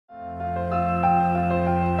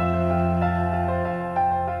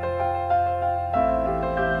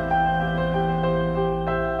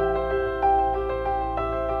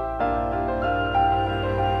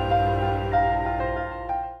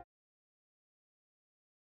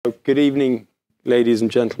Good evening, ladies and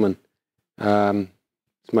gentlemen.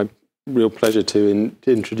 It's my real pleasure to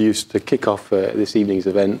introduce the kickoff this evening's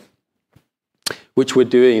event, which we're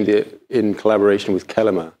doing in collaboration with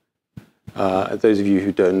Kalima. Those of you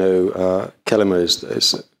who don't know, Kalima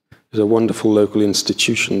is a wonderful local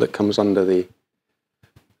institution that comes under the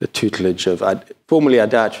tutelage of formerly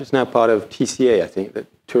ADACH. It's now part of TCA, I think, the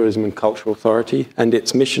Tourism and Cultural Authority, and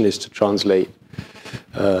its mission is to translate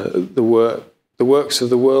the works of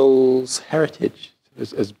the world's heritage,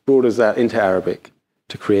 as broad as that, into Arabic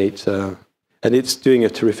to create, and it's doing a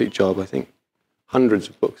terrific job. I think hundreds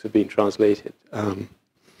of books have been translated. And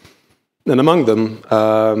among them,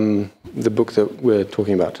 the book that we're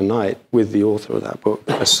talking about tonight, with the author of that book,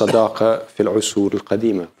 As-Sadaqa fil Usur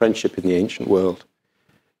al-Qadima, Friendship in the Ancient World,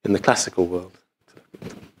 in the classical world.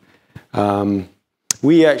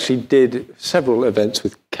 We actually did several events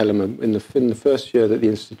with Kalima in the first year that the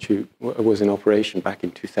Institute was in operation back in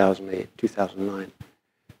 2008, 2009.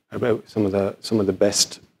 About some of the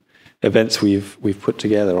best events we've put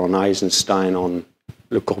together on Eisenstein, on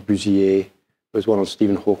Le Corbusier. There was one on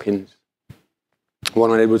Stephen Hawking, one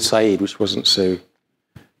on Edward Said, which wasn't so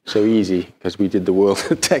easy because we did the world,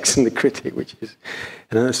 the text and the critic, which is,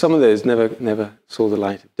 and some of those never saw the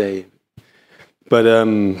light of day. But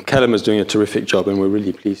Kalima's doing a terrific job, and we're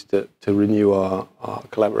really pleased to renew our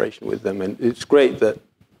collaboration with them. And it's great that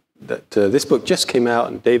this book just came out,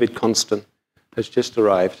 and David Konstan has just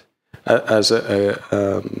arrived as a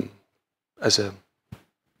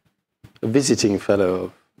visiting fellow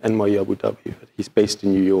of NYU Abu Dhabi. He's based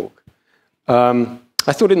in New York. I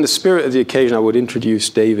thought, in the spirit of the occasion, I would introduce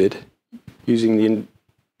David using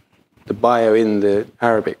the bio in the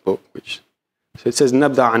Arabic book, which. So it says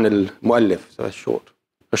نبدأ عن المؤلف, so a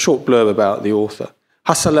short blurb about the author.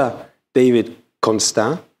 حصل ديفيد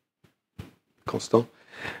كونستان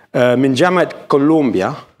من جامعة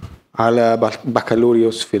كولومبيا على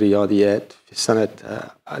بكالوريوس في الرياضيات في سنة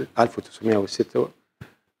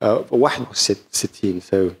 1961.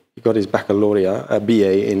 So he got his baccalaureate,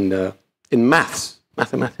 BA in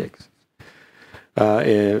mathematics.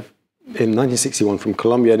 In 1961 from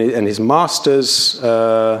Colombia, and his master's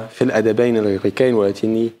في الأدبين الغريقين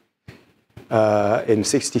واللاتيني in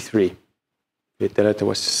 63 في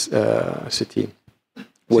 63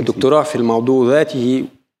 ودكتوراه في الموضوع ذاته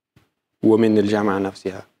ومن الجامعة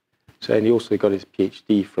نفسها. So, and he also got his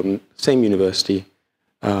PhD from the same university.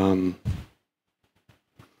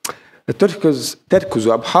 تركز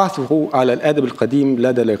أبحاثه على الأدب القديم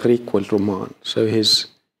لدى الإغريق والرومان. So his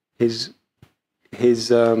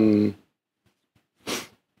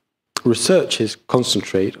researches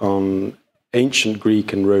concentrate on ancient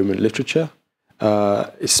Greek and Roman literature,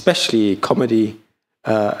 especially comedy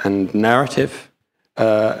and narrative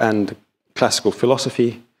and classical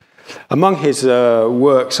philosophy. Among his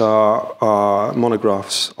works are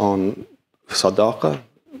monographs on Sadaqa,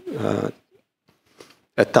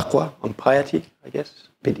 Taqwa, on piety, I guess.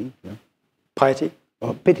 Pity, yeah. Piety?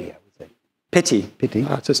 Oh, pity, I would say. Pity. Pity.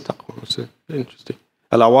 It's just Taqwa. It's interesting.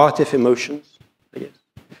 Al-awatif, emotions, I guess.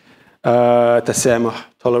 Tasammuh,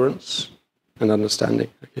 tolerance and understanding.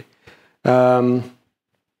 Okay.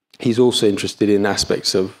 He's also interested in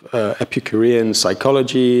aspects of Epicurean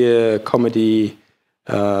psychology, comedy,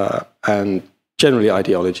 and generally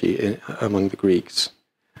ideology among the Greeks.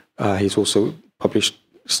 He's also published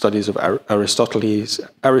studies of Aristo,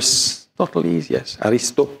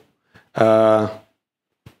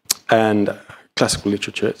 and classical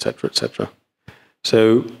literature, etc., etc.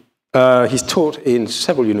 So he's taught in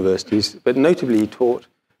several universities, but notably he taught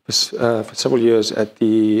for several years at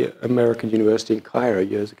the American University in Cairo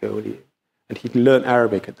years ago, and he learned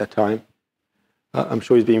Arabic at that time. I'm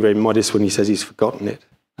sure he's being very modest when he says he's forgotten it.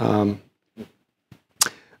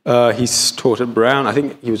 He's taught at Brown. I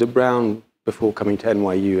think he was at Brown before coming to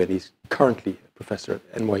NYU, and he's currently a professor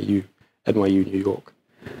at NYU New York.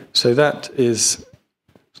 So that is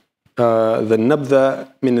the Nabdha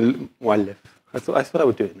min al-Mu'allif. I thought I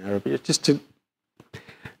would do it in Arabic, just to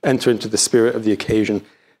enter into the spirit of the occasion.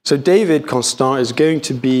 So David Konstan is going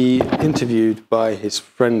to be interviewed by his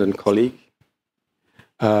friend and colleague,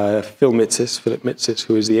 Phillip Mitsis,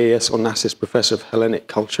 who is the A.S. Onassis Professor of Hellenic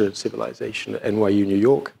Culture and Civilization at NYU New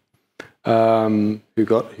York, who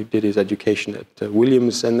did his education at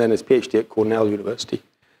Williams and then his PhD at Cornell University.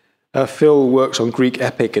 Phil works on Greek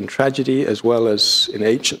epic and tragedy, as well as in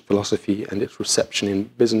ancient philosophy and its reception in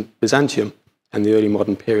Byzantium and the early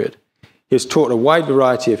modern period. He has taught a wide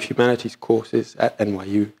variety of humanities courses at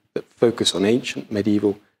NYU that focus on ancient,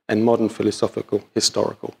 medieval, and modern philosophical,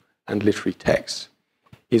 historical, and literary texts.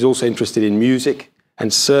 He's also interested in music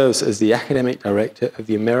and serves as the academic director of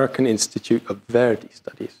the American Institute of Verity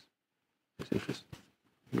Studies. That's interesting.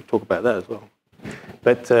 We'll talk about that as well.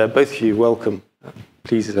 But both of you, welcome.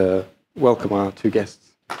 Please welcome our two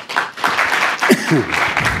guests.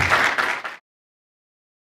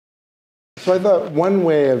 So I thought one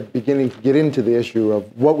way of beginning to get into the issue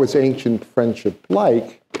of what was ancient friendship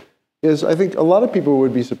like is, I think a lot of people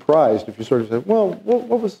would be surprised if you sort of said, well,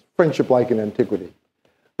 what was friendship like in antiquity?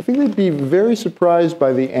 I think they'd be very surprised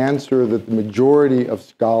by the answer that the majority of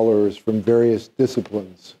scholars from various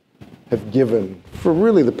disciplines have given for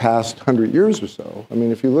really the past 100 years or so. I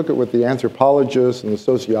mean, if you look at what the anthropologists and the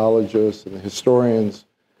sociologists and the historians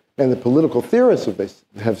and the political theorists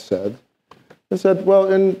have said, they said,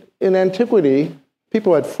 well, in antiquity,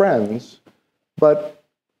 people had friends, but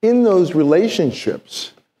in those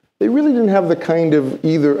relationships, they really didn't have the kind of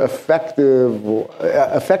either effective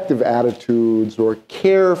attitudes or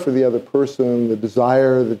care for the other person, the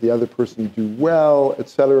desire that the other person do well,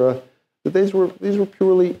 etc. That these were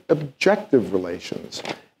purely objective relations.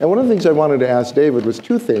 And one of the things I wanted to ask David was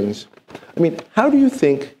two things. I mean, how do you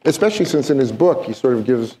think, especially since in his book he sort of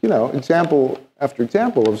gives, example after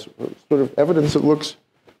example of sort of evidence that looks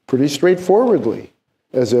pretty straightforwardly,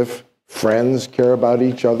 as if friends care about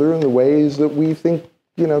each other in the ways that we think,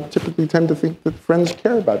 typically tend to think that friends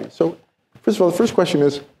care about it. So, first of all, the first question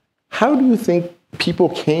is, how do you think people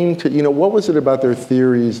came to, what was it about their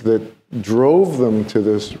theories that drove them to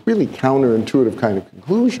this really counterintuitive kind of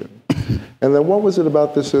conclusion? And then what was it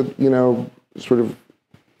about this that, sort of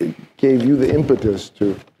gave you the impetus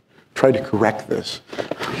to try to correct this?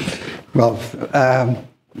 Well,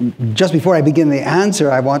 just before I begin the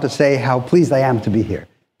answer, I want to say how pleased I am to be here.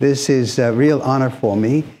 This is a real honor for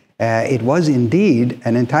me. It was indeed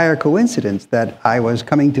an entire coincidence that I was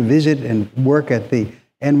coming to visit and work at the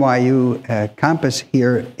NYU campus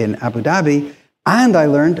here in Abu Dhabi, and I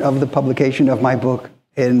learned of the publication of my book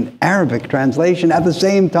in Arabic translation at the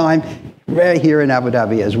same time right here in Abu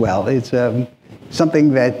Dhabi as well. It's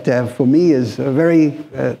something that for me is a very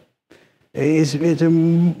it's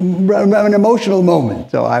an emotional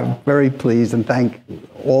moment. So I'm very pleased and thank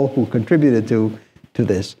all who contributed to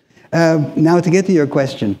this. Now to get to your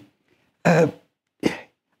question,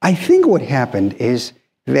 I think what happened is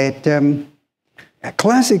that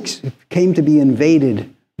classics came to be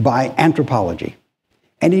invaded by anthropology.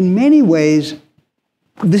 And in many ways,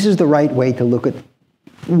 this is the right way to look at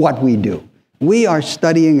what we do. We are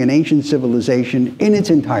studying an ancient civilization in its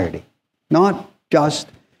entirety, not just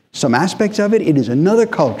some aspects of it. It is another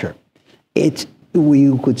culture.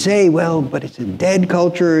 We could say, well, but it's a dead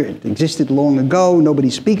culture. It existed long ago.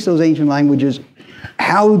 Nobody speaks those ancient languages.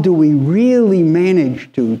 How do we really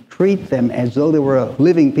manage to treat them as though they were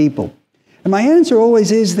living people? And my answer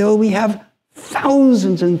always is, though, we have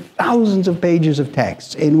thousands and thousands of pages of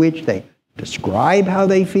texts in which they describe how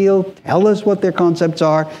they feel, tell us what their concepts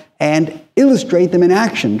are, and illustrate them in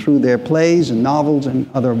action through their plays and novels and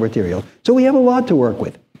other material. So we have a lot to work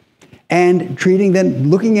with. And treating them,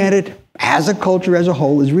 looking at it as a culture as a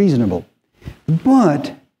whole is reasonable.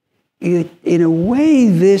 But in a way,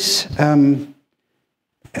 this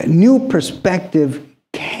new perspective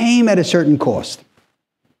came at a certain cost.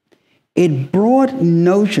 It brought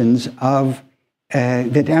notions of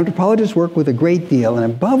that anthropologists work with a great deal, and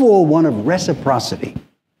above all, one of reciprocity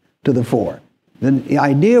to the fore. The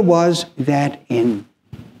idea was that in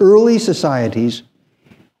early societies,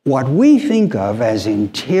 what we think of as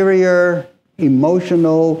interior,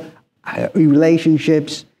 emotional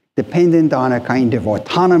relationships dependent on a kind of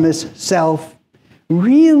autonomous self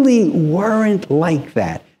really weren't like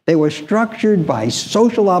that. They were structured by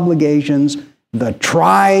social obligations. The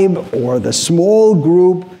tribe or the small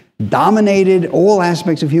group dominated all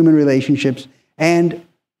aspects of human relationships, and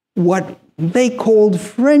what they called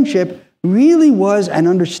friendship really was an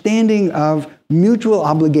understanding of mutual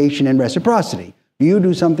obligation and reciprocity. You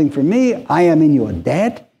do something for me, I am in your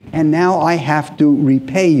debt, and now I have to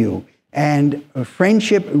repay you. And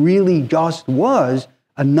friendship really just was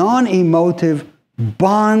a non-emotive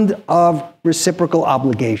bond of reciprocal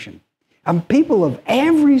obligation. And people of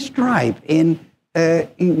every stripe in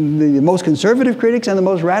the most conservative critics and the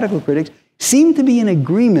most radical critics seem to be in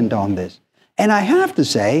agreement on this. And I have to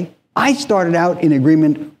say, I started out in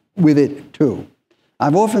agreement with it too.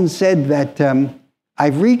 I've often said that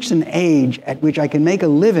I've reached an age at which I can make a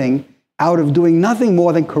living out of doing nothing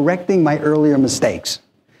more than correcting my earlier mistakes.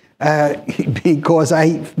 Because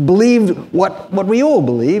I believed what we all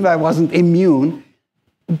believe. I wasn't immune.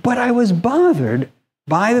 But I was bothered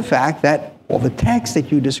by the fact that all the texts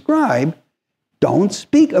that you describe don't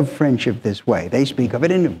speak of friendship this way. They speak of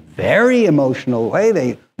it in a very emotional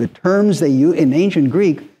way. The terms they use in ancient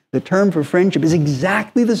Greek, the term for friendship is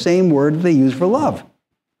exactly the same word that they use for love.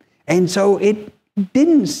 And so it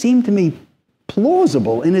didn't seem to me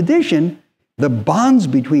plausible. In addition, the bonds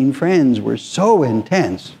between friends were so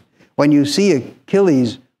intense. When you see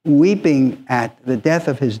Achilles weeping at the death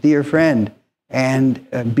of his dear friend and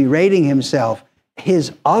berating himself,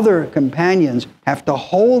 his other companions have to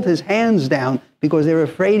hold his hands down because they're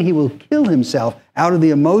afraid he will kill himself out of the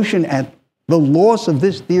emotion at the loss of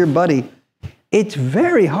this dear buddy. It's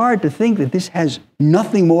very hard to think that this has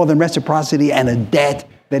nothing more than reciprocity and a debt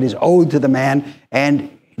that is owed to the man, and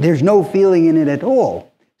there's no feeling in it at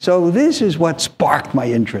all. So this is what sparked my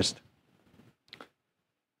interest.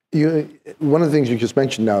 One of the things you just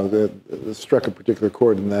mentioned now that struck a particular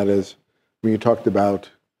chord, and that is when you talked about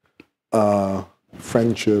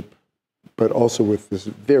friendship, but also with this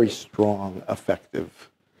very strong affective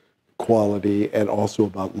quality, and also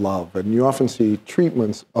about love. And you often see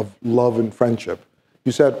treatments of love and friendship.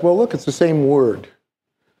 You said, well, look, it's the same word.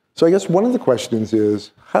 So I guess one of the questions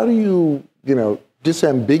is, how do you,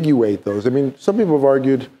 disambiguate those? I mean, some people have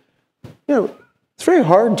argued, it's very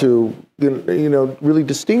hard to, really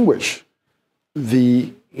distinguish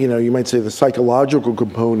the, you might say the psychological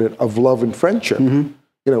component of love and friendship. Mm-hmm.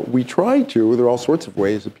 We try to, there are all sorts of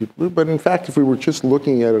ways that people do, but in fact, if we were just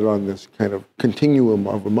looking at it on this kind of continuum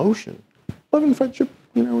of emotion, love and friendship,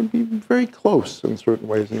 would be very close in certain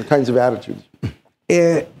ways, and the kinds of attitudes.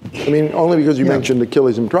 Only because you mentioned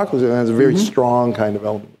Achilles and Patroclus, it has a very strong kind of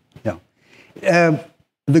element. Yeah.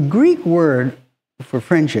 The Greek word for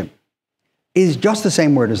friendship is just the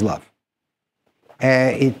same word as love.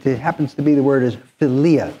 It happens to be the word is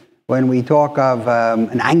philia. When we talk of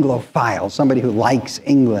an Anglophile, somebody who likes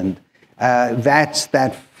England, that's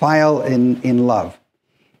that phile in love.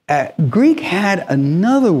 Greek had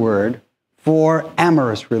another word for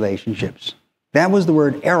amorous relationships. That was the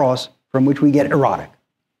word eros, from which we get erotic.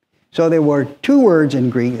 So there were two words in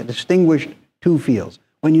Greek that distinguished two fields.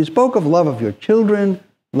 When you spoke of love of your children,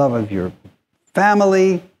 love of your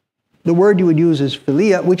family, the word you would use is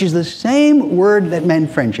philia, which is the same word that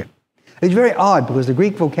meant friendship. It's very odd because the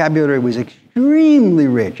Greek vocabulary was extremely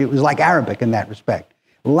rich. It was like Arabic in that respect.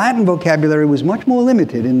 Latin vocabulary was much more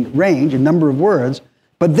limited in range and number of words,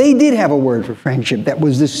 but they did have a word for friendship that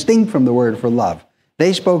was distinct from the word for love.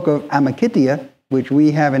 They spoke of amicitia, which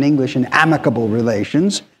we have in English in amicable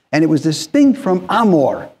relations, and it was distinct from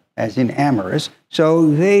amor, as in amorous.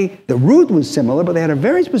 So the root was similar, but they had a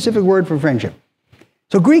very specific word for friendship.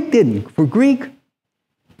 So Greek didn't. For Greek,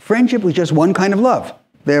 friendship was just one kind of love.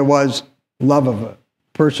 There was love of a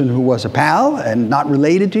person who was a pal and not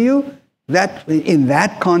related to you. That, in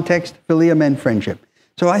that context, philia meant friendship.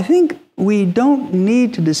 So I think we don't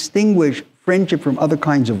need to distinguish friendship from other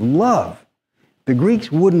kinds of love. The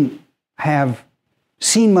Greeks wouldn't have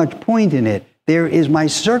seen much point in it. There is my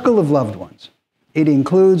circle of loved ones. It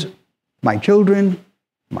includes my children,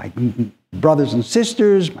 my brothers and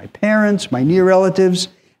sisters, my parents, my near relatives,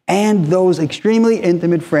 and those extremely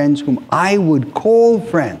intimate friends whom I would call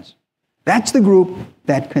friends. That's the group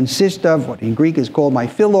that consists of what in Greek is called my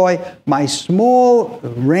philoi, my small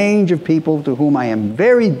range of people to whom I am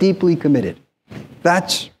very deeply committed.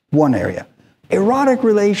 That's one area. Erotic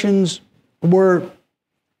relations were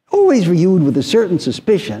always viewed with a certain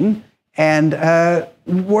suspicion and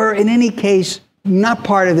were in any case not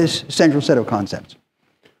part of this central set of concepts.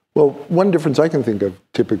 Well, one difference I can think of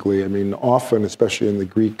typically, often, especially in the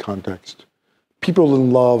Greek context, people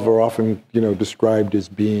in love are often, described as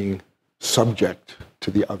being subject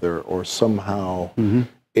to the other or somehow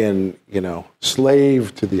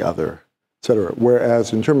slave to the other, et cetera. Whereas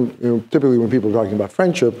typically when people are talking about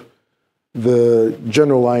friendship, the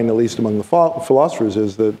general line, at least among the philosophers,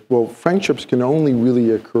 is that, well, friendships can only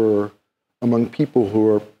really occur among people who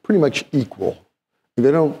are pretty much equal.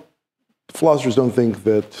 Philosophers don't think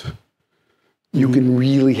that you can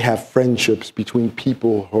really have friendships between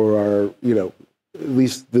people who are, at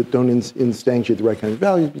least that don't instantiate the right kind of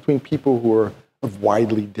values, between people who are of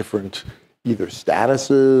widely different either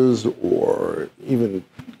statuses or even,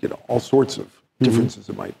 all sorts of differences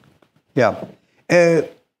it might. Yeah.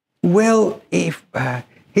 Well, if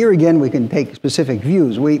here again we can take specific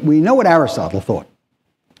views. We know what Aristotle thought.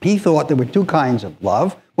 He thought there were two kinds of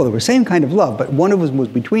love. Well, there were the same kind of love, but one of them was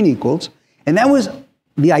between equals, and that was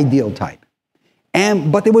the ideal type.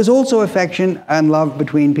 But there was also affection and love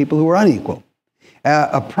between people who were unequal.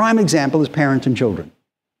 A prime example is parents and children.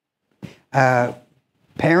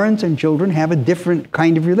 Parents and children have a different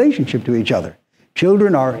kind of relationship to each other.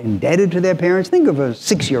 Children are indebted to their parents. Think of a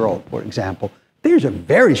 6-year-old, for example, there's a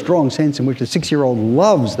very strong sense in which the 6-year-old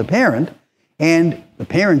loves the parent, and the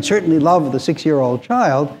parent certainly loves the 6-year-old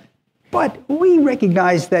child, but we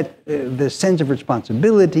recognize that the sense of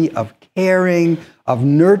responsibility, of caring, of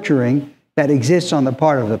nurturing that exists on the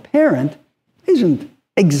part of the parent isn't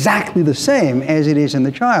exactly the same as it is in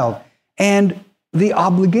the child. And the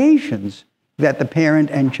obligations that the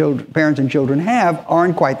parents and children have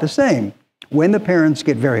aren't quite the same. When the parents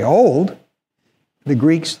get very old, the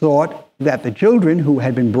Greeks thought that the children who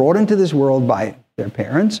had been brought into this world by their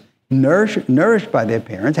parents, nourished by their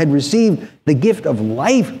parents, had received the gift of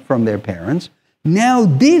life from their parents, now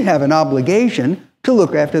did have an obligation to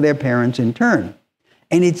look after their parents in turn.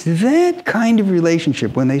 And it's that kind of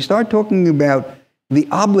relationship, when they start talking about the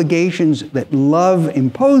obligations that love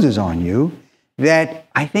imposes on you, that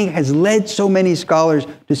I think has led so many scholars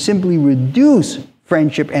to simply reduce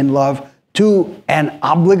friendship and love to an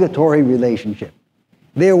obligatory relationship.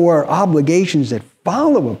 There were obligations that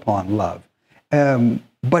follow upon love,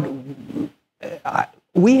 but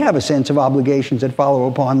we have a sense of obligations that follow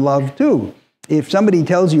upon love too. If somebody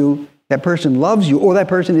tells you that person loves you, or that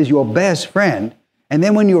person is your best friend, and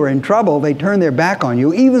then when you're in trouble, they turn their back on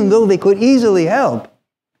you, even though they could easily help,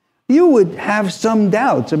 you would have some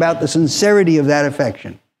doubts about the sincerity of that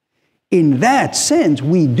affection. In that sense,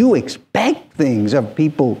 we do expect things of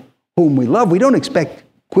people whom we love. We don't expect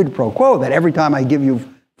quid pro quo, that every time I give you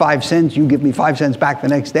 5 cents, you give me 5 cents back the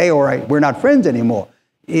next day, or we're not friends anymore.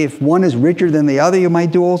 If one is richer than the other, you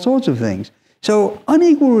might do all sorts of things. So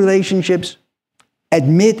unequal relationships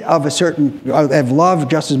admit of of love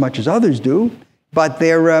just as much as others do, but they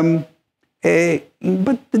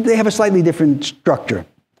have a slightly different structure.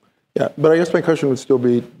 Yeah, but I guess my question would still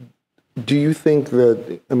be, do you think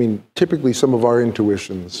that, I mean, typically some of our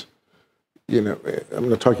intuitions, you know, I'm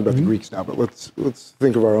not talking about the Greeks now, but let's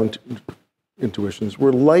think of our own intuitions.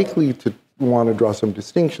 We're likely to want to draw some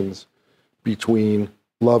distinctions between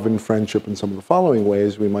love and friendship in some of the following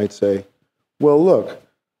ways. We might say, well, look,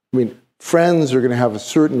 I mean, friends are going to have a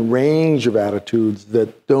certain range of attitudes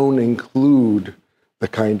that don't include the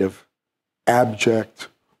kind of abject,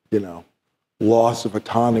 you know, loss of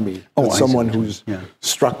autonomy that someone who's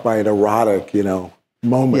struck by an erotic, you know,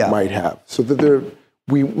 moment might have. So that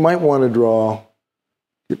we might want to draw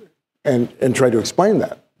and try to explain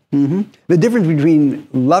that. Mm-hmm. The difference between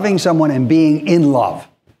loving someone and being in love.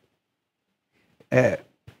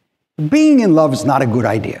 Being in love is not a good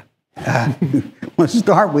idea. We'll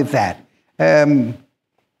start with that. I've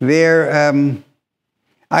been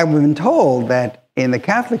told that in the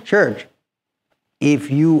Catholic Church,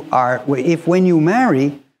 if when you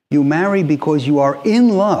marry because you are in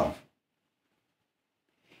love,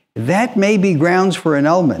 that may be grounds for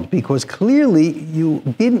annulment, because clearly you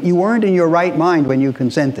weren't in your right mind when you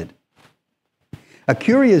consented. A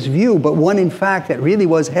curious view, but one in fact that really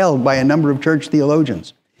was held by a number of church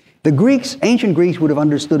theologians. The Greeks, ancient Greeks, would have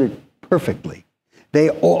understood it perfectly.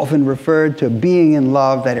 They often referred to being in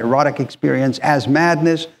love, that erotic experience, as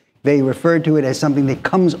madness. They referred to it as something that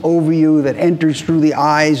comes over you, that enters through the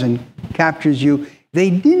eyes and captures you.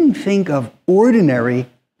 They didn't think of ordinary,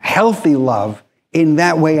 healthy love in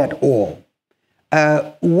that way at all.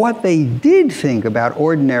 What they did think about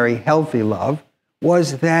ordinary, healthy love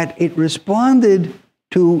was that it responded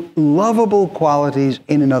to lovable qualities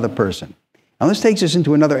in another person. Now, this takes us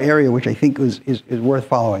into another area which I think is worth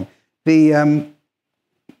following.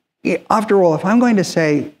 After all, if I'm going to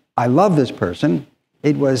say, I love this person,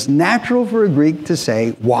 it was natural for a Greek to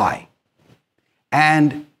say, why?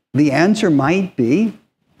 And the answer might be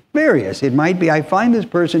various. It might be, I find this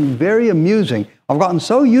person very amusing. I've gotten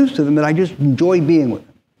so used to them that I just enjoy being with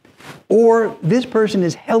them. Or this person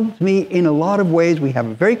has helped me in a lot of ways. We have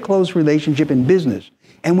a very close relationship in business,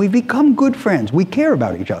 and we've become good friends. We care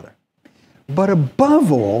about each other. But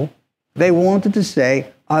above all, they wanted to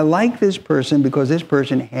say, I like this person because this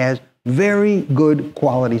person has very good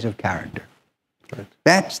qualities of character. Right.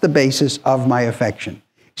 That's the basis of my affection.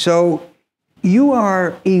 So you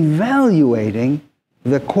are evaluating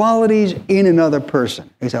the qualities in another person.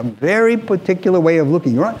 It's a very particular way of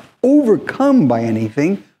looking. You're not overcome by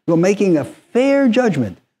anything. You're making a fair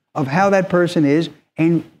judgment of how that person is,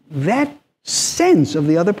 and that sense of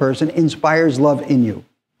the other person inspires love in you.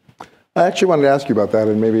 I actually wanted to ask you about that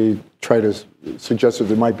and maybe try to suggest that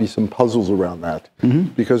there might be some puzzles around that. Mm-hmm.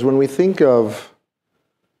 Because when we think of,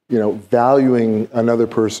 you know, valuing another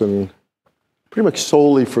person pretty much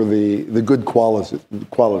solely for the good qualities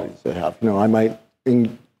they have. You know, I might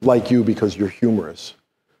like you because you're humorous.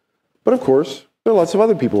 But of course, there are lots of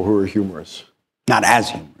other people who are humorous. Not as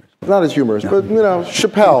humorous. not as humorous, but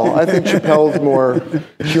Chappelle. I think Chappelle's more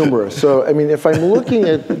humorous. So, I mean, if I'm looking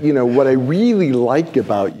at, what I really like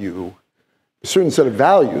about you, a certain set of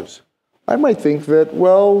values, I might think that,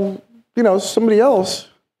 well, somebody else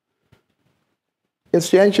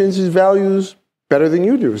instantiates these values better than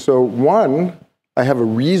you do. So, one, I have a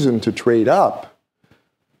reason to trade up.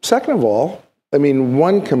 Second of all, I mean,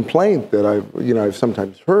 one complaint that I've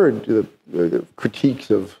sometimes heard, the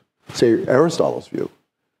critiques of, say, Aristotle's view,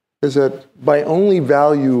 is that by only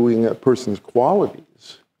valuing a person's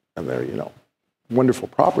qualities and their, wonderful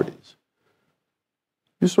properties,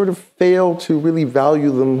 you sort of fail to really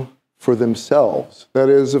value them for themselves. That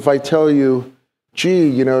is, if I tell you, gee,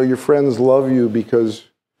 your friends love you because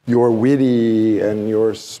you're witty and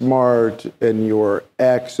you're smart and you're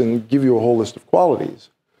X, and give you a whole list of qualities,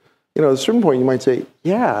 at a certain point you might say,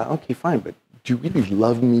 yeah, okay, fine, but do you really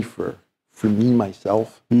love me for me,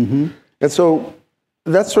 myself? Mm-hmm. And so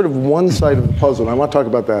that's sort of one side of the puzzle. And I want to talk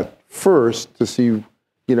about that first to see,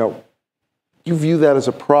 you view that as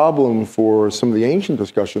a problem for some of the ancient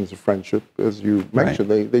discussions of friendship, as you mentioned.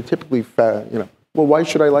 Right. They typically, well, why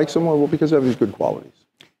should I like someone? Well, because they have these good qualities.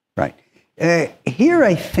 Right. Here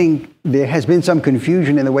I think there has been some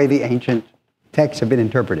confusion in the way the ancient texts have been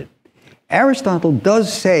interpreted. Aristotle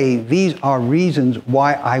does say these are reasons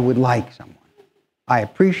why I would like someone. I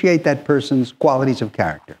appreciate that person's qualities of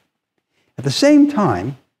character. At the same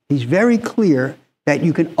time, he's very clear that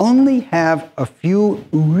you can only have a few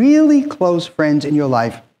really close friends in your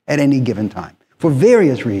life at any given time, for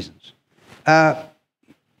various reasons.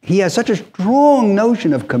 He has such a strong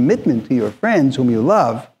notion of commitment to your friends whom you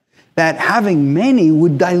love that having many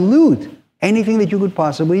would dilute anything that you could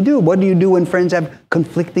possibly do. What do you do when friends have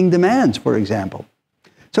conflicting demands, for example?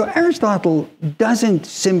 So Aristotle doesn't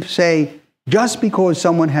say, just because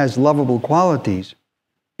someone has lovable qualities,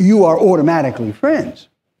 you are automatically friends.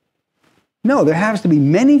 No, there has to be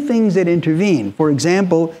many things that intervene. For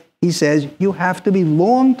example, he says you have to be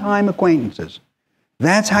long-time acquaintances.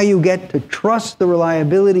 That's how you get to trust the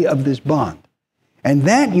reliability of this bond. And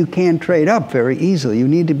that you can't trade up very easily. You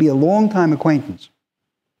need to be a long-time acquaintance.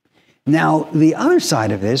 Now, the other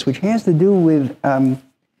side of this, which has to do with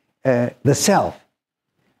the self,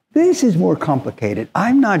 this is more complicated.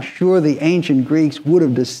 I'm not sure the ancient Greeks would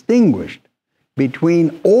have distinguished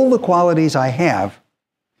between all the qualities I have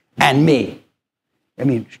and me. I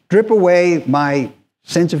mean, strip away my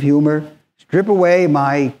sense of humor, strip away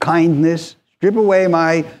my kindness, strip away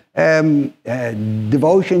my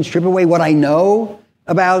devotion, strip away what I know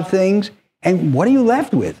about things, and what are you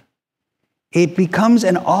left with? It becomes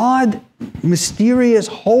an odd, mysterious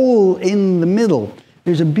hole in the middle.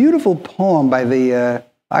 There's a beautiful poem by the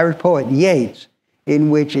Irish poet Yeats, in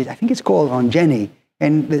which I think it's called On Jenny,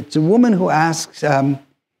 and it's a woman who asks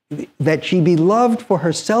that she be loved for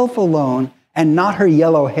herself alone and not her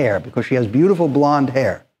yellow hair, because she has beautiful blonde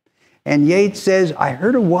hair. And Yeats says, I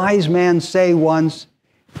heard a wise man say once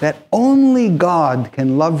that only God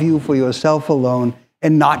can love you for yourself alone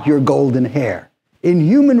and not your golden hair. In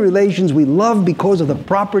human relations, we love because of the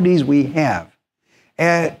properties we have.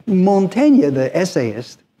 Montaigne, the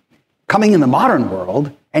essayist, coming in the modern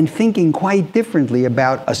world and thinking quite differently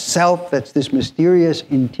about a self that's this mysterious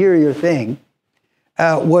interior thing,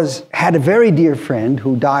 had a very dear friend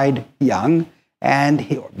who died young,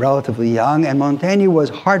 relatively young, and Montaigne was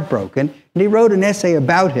heartbroken, and he wrote an essay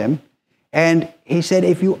about him, and he said,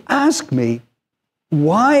 if you ask me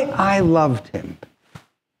why I loved him,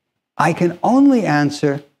 I can only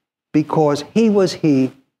answer because he was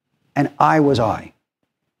he and I was I.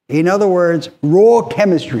 In other words, raw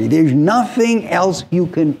chemistry. There's nothing else you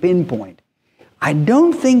can pinpoint. I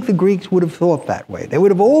don't think the Greeks would have thought that way. They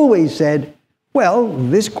would have always said, well,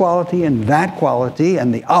 this quality and that quality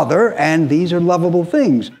and the other, and these are lovable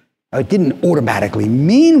things. It didn't automatically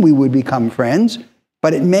mean we would become friends,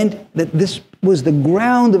 but it meant that this was the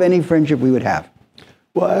ground of any friendship we would have.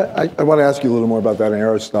 Well, I want to ask you a little more about that in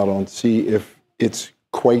Aristotle and see if it's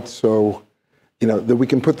quite so, that we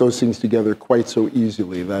can put those things together quite so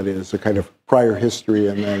easily. That is, a kind of prior history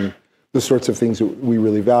and then the sorts of things that we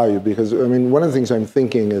really value. Because, I mean, one of the things I'm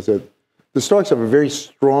thinking is that the Stoics have a very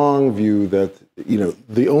strong view that,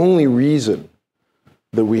 the only reason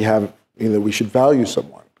that we have, that we should value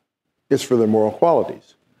someone is for their moral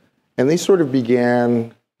qualities. And they sort of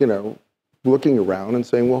began, looking around and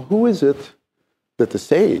saying, well, who is it that the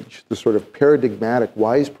sage, the sort of paradigmatic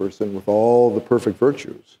wise person with all the perfect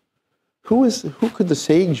virtues, who could the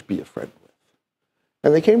sage be a friend with?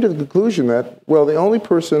 And they came to the conclusion that, well, the only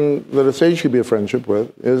person that a sage could be a friendship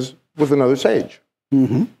with is with another sage.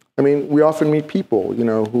 Mm-hmm. I mean, we often meet people,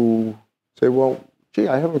 who say, well, gee,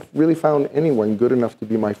 I haven't really found anyone good enough to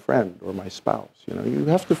be my friend or my spouse. You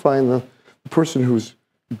have to find the person who's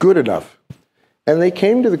good enough. And they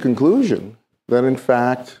came to the conclusion that, in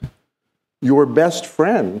fact, your best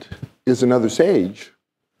friend is another sage,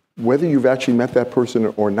 whether you've actually met that person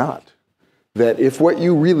or not. That if what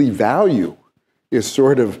you really value is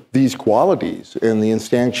sort of these qualities and the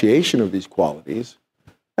instantiation of these qualities,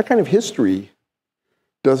 that kind of history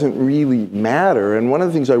doesn't really matter. And one of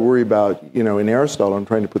the things I worry about, in Aristotle, I'm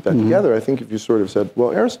trying to put that together, I think if you sort of said,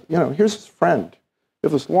 well, here's his friend. You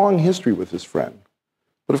have this long history with this friend.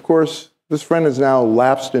 But of course, this friend is now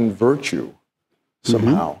lapsed in virtue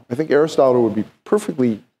somehow. I think Aristotle would be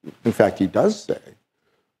perfectly, in fact, he does say,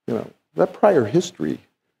 that prior history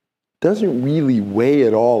doesn't really weigh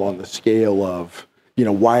at all on the scale of,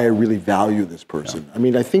 why I really value this person. I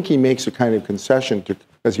mean, I think he makes a kind of concession to,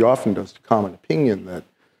 as he often does, to common opinion that,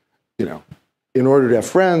 in order to have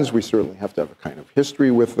friends, we certainly have to have a kind of history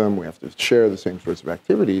with them. We have to share the same sorts of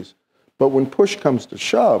activities. But when push comes to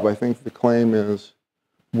shove, I think the claim is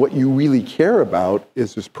what you really care about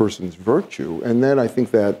is this person's virtue. And then I think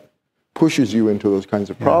that pushes you into those kinds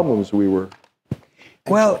of problems we were.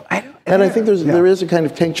 Well, I think there is a kind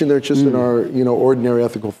of tension there just in our, ordinary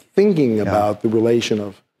ethical thinking about the relation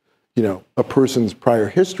of, a person's prior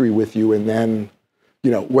history with you and then,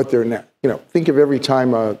 what they're now. Think of every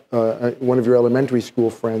time one of your elementary school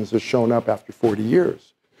friends has shown up after 40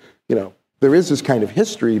 years. There is this kind of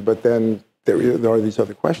history, but then there are these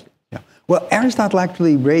other questions. Yeah. Well, Aristotle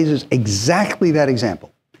actually raises exactly that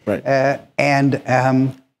example. Right.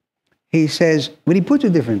 And he says, when he puts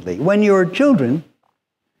it differently, when you're children,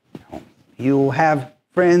 you have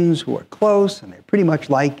friends who are close and they're pretty much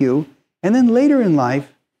like you. And then later in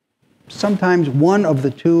life, sometimes one of the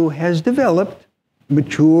two has developed,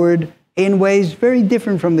 matured in ways very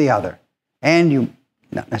different from the other. And you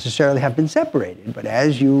not necessarily have been separated, but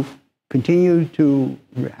as you continue to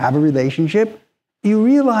have a relationship, you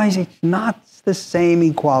realize it's not the same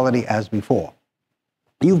equality as before.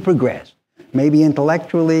 You've progressed, maybe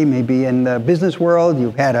intellectually, maybe in the business world,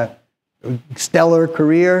 you've had a stellar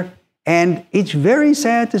career, and it's very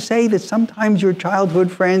sad to say that sometimes your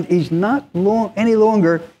childhood friend is not any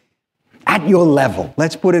longer at your level.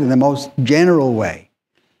 Let's put it in the most general way.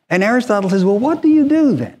 And Aristotle says, well, what do you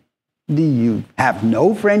do then? Do you have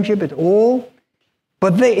no friendship at all?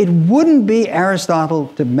 But it wouldn't be Aristotle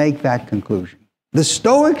to make that conclusion. The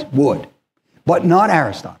Stoics would, but not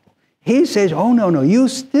Aristotle. He says, oh, no, you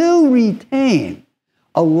still retain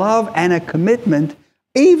a love and a commitment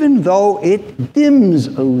even though it dims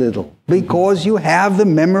a little, because you have the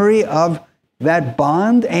memory of that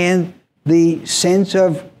bond and the sense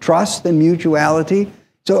of trust and mutuality.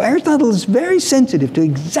 So Aristotle is very sensitive to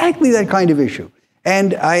exactly that kind of issue.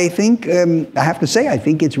 And I think, I have to say, I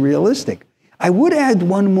think it's realistic. I would add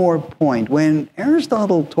one more point. When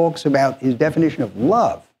Aristotle talks about his definition of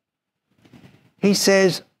love, he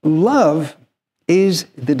says, love is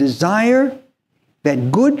the desire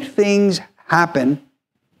that good things happen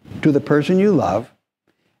to the person you love,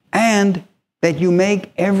 and that you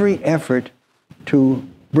make every effort to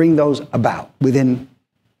bring those about within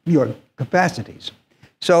your capacities.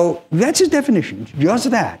 So that's his definition,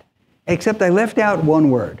 just that, except I left out one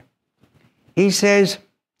word. He says,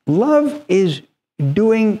 love is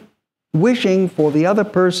wishing for the other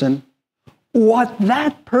person what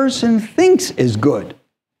that person thinks is good.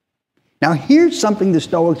 Now here's something the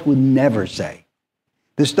Stoics would never say.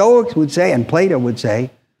 The Stoics would say, and Plato would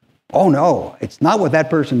say, oh no, it's not what that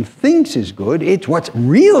person thinks is good, it's what's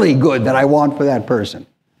really good that I want for that person.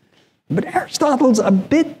 But Aristotle's a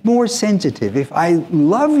bit more sensitive. If I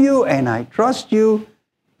love you and I trust you,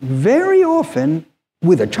 very often,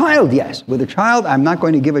 with a child, yes, with a child, I'm not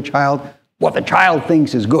going to give a child what the child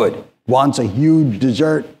thinks is good. Wants a huge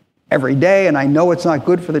dessert every day, and I know it's not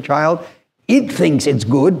good for the child. It thinks it's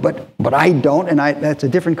good, but I don't, and that's a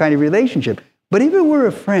different kind of relationship. But if it were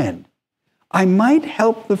a friend, I might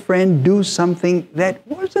help the friend do something that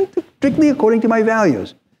wasn't strictly according to my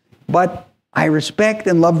values, but I respect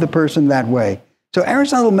and love the person that way. So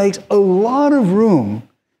Aristotle makes a lot of room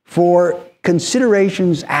for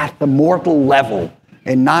considerations at the mortal level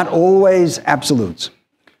and not always absolutes.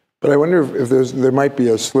 But I wonder if there might be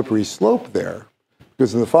a slippery slope there,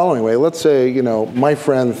 because in the following way, let's say, my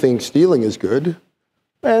friend thinks stealing is good,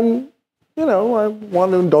 and, I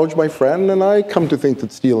want to indulge my friend, and I come to think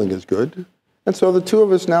that stealing is good. And so the two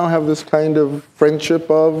of us now have this kind of friendship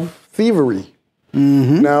of thievery.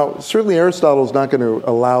 Mm-hmm. Now, certainly Aristotle's not going to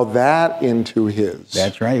allow that into his.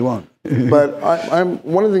 That's right, he won't. But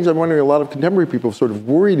one of the things I'm wondering, a lot of contemporary people are sort of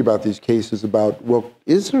worried about these cases about, well,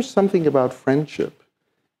 is there something about friendship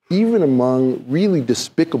even among really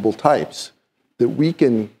despicable types that we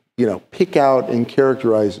can, pick out and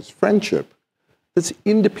characterize as friendship, that's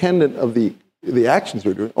independent of the actions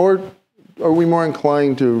we're doing? Or are we more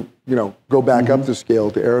inclined to, go back up the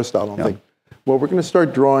scale to Aristotle and think, well, we're going to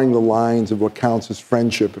start drawing the lines of what counts as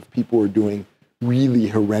friendship if people are doing really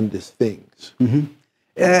horrendous things?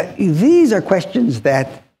 These are questions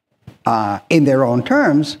that, in their own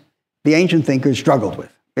terms, the ancient thinkers struggled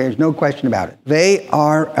with. There's no question about it. They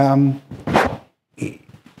are,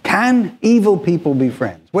 can evil people be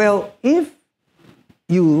friends? Well, if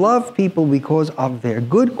you love people because of their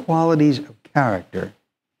good qualities of character,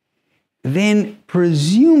 then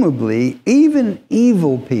presumably even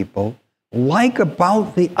evil people like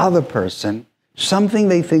about the other person something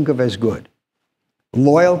they think of as good.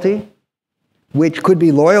 Loyalty, which could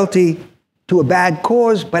be loyalty to a bad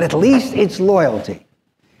cause, but at least it's loyalty.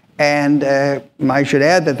 And I should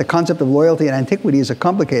add that the concept of loyalty in antiquity is a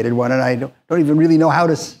complicated one, and I don't even really know how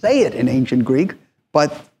to say it in ancient Greek,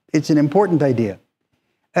 but it's an important idea.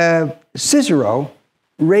 Cicero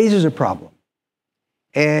raises a problem.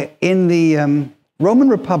 In the Roman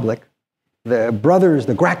Republic, the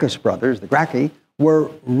Gracchus brothers, the Gracchi,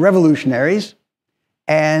 were revolutionaries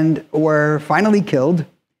and were finally killed.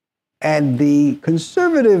 And the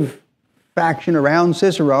conservative faction around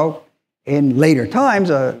Cicero in later times,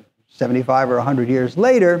 75 or 100 years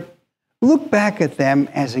later, look back at them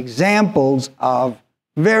as examples of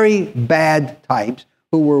very bad types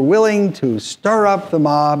who were willing to stir up the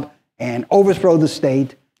mob and overthrow the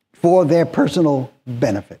state for their personal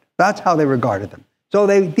benefit. That's how they regarded them. So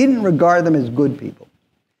they didn't regard them as good people.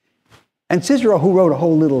 And Cicero, who wrote a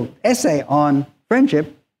whole little essay on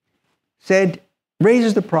friendship,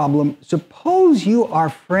 raises the problem, suppose you are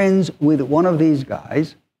friends with one of these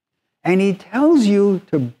guys, and he tells you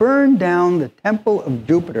to burn down the temple of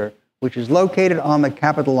Jupiter, which is located on the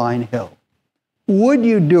Capitoline Hill. Would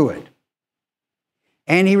you do it?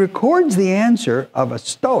 And he records the answer of a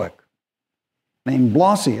Stoic named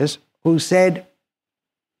Blasius, who said,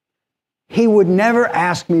 he would never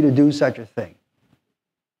ask me to do such a thing.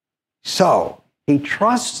 So he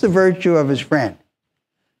trusts the virtue of his friend.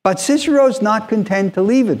 But Cicero's not content to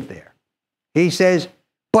leave it there. He says,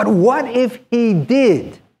 but what if he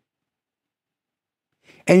did?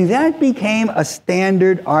 And that became a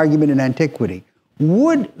standard argument in antiquity.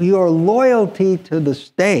 Would your loyalty to the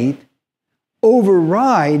state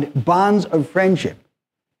override bonds of friendship,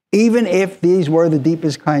 even if these were the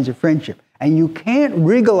deepest kinds of friendship? And you can't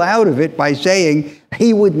wriggle out of it by saying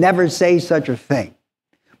he would never say such a thing.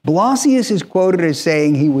 Blasius is quoted as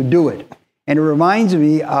saying he would do it. And it reminds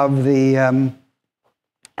me of the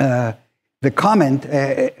comment,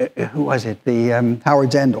 who was it? The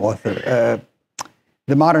Howard's End author,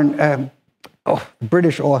 the modern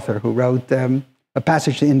British author who wrote A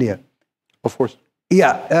Passage to India. Of course.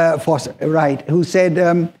 Yeah, Foster, right, who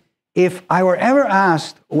said, if I were ever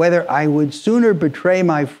asked whether I would sooner betray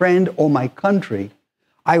my friend or my country,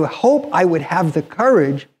 I hope I would have the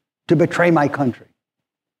courage to betray my country.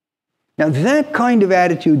 Now, that kind of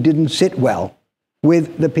attitude didn't sit well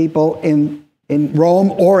with the people in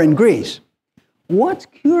Rome or in Greece. What's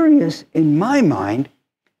curious in my mind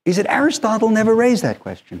is that Aristotle never raised that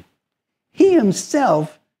question. He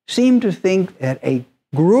himself seemed to think that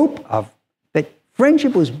that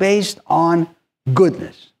friendship was based on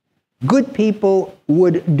goodness. Good people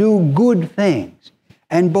would do good things.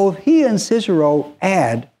 And both he and Cicero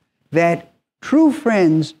add that true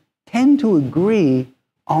friends tend to agree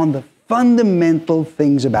on the fundamental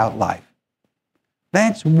things about life.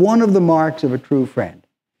 That's one of the marks of a true friend.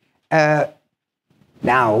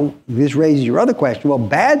 Now, this raises your other question. Well,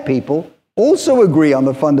 bad people also agree on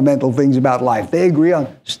the fundamental things about life. They agree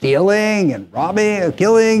on stealing and robbing and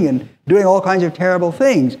killing and doing all kinds of terrible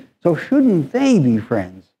things. So shouldn't they be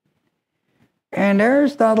friends? And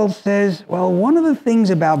Aristotle says, well, one of the things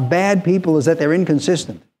about bad people is that they're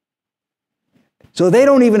inconsistent. So they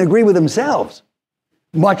don't even agree with themselves,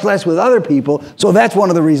 much less with other people. So that's one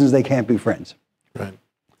of the reasons they can't be friends. Right.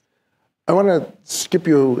 I want to skip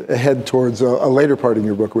you ahead towards a later part in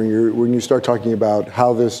your book when you start talking about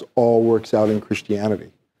how this all works out in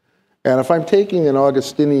Christianity. And if I'm taking an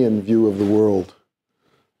Augustinian view of the world,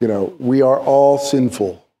 we are all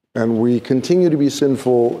sinful, and we continue to be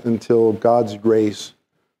sinful until God's grace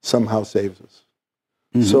somehow saves us.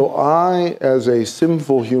 Mm-hmm. So I, as a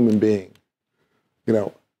sinful human being,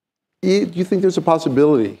 do you think there's a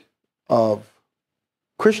possibility of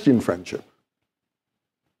Christian friendship?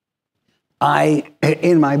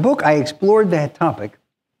 In my book, I explored that topic,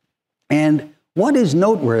 and what is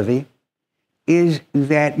noteworthy is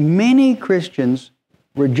that many Christians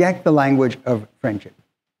reject the language of friendship.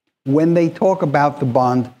 when they talk about the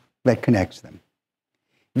bond that connects them.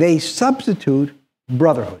 They substitute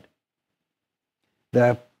brotherhood.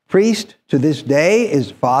 The priest to this day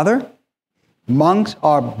is father. Monks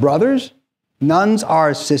are brothers. Nuns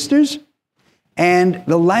are sisters. And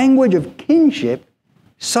the language of kinship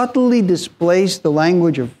subtly displaced the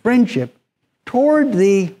language of friendship toward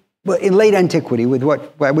in late antiquity,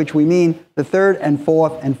 by which we mean the 3rd and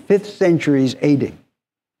 4th and 5th centuries AD.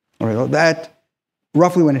 All right, that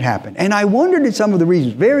roughly when it happened. And I wondered at some of the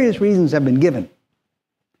reasons. Various reasons have been given.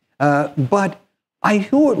 But I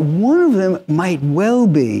thought one of them might well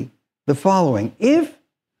be the following. If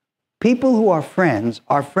people who are friends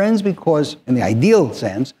because, in the ideal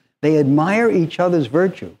sense, they admire each other's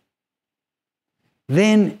virtue,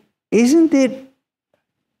 then isn't it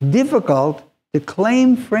difficult to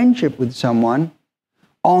claim friendship with someone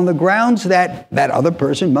on the grounds that that other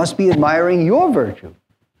person must be admiring your virtue?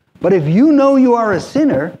 But if you know you are a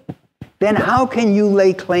sinner, then how can you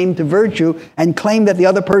lay claim to virtue and claim that the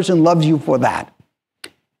other person loves you for that?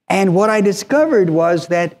 And what I discovered was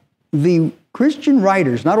that the Christian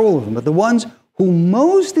writers, not all of them, but the ones who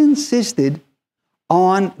most insisted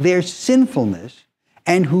on their sinfulness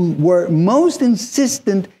and who were most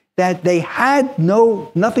insistent that they had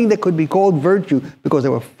nothing that could be called virtue because they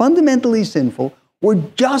were fundamentally sinful, were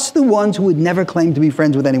just the ones who would never claim to be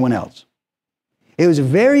friends with anyone else. It was a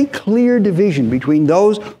very clear division between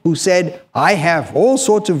those who said, I have all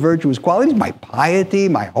sorts of virtuous qualities, my piety,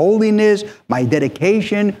 my holiness, my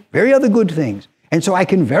dedication, very other good things. And so I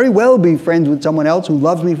can very well be friends with someone else who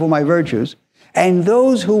loves me for my virtues. And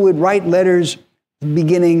those who would write letters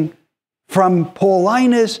beginning from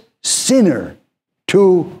Paulinus, sinner,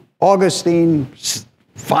 to Augustine,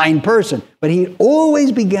 fine person. But he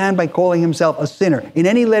always began by calling himself a sinner in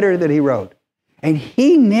any letter that he wrote. And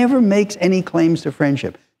he never makes any claims to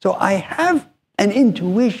friendship. So I have an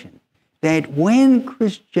intuition that when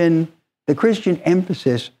the Christian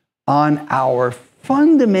emphasis on our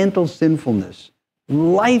fundamental sinfulness,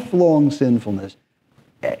 lifelong sinfulness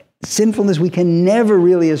we can never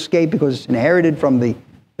really escape because it's inherited from the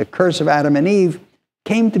curse of Adam and Eve,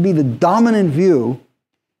 came to be the dominant view,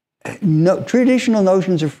 traditional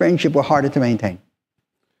notions of friendship were harder to maintain.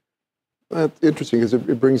 That's interesting because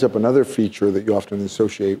it brings up another feature that you often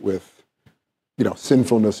associate with,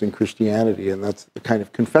 sinfulness in Christianity, and that's the kind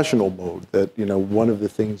of confessional mode that, one of the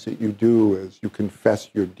things that you do is you confess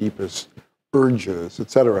your deepest urges,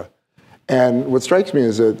 etc. And what strikes me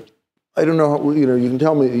is that, I don't know, you can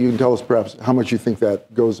tell us perhaps how much you think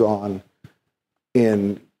that goes on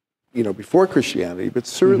in, before Christianity, but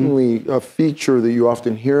certainly a feature that you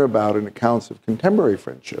often hear about in accounts of contemporary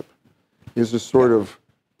friendship is this sort of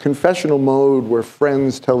confessional mode where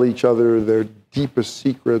friends tell each other their deepest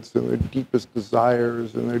secrets and their deepest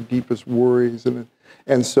desires and their deepest worries.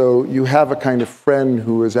 And so you have a kind of friend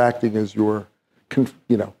who is acting as your,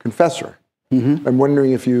 confessor. Mm-hmm. I'm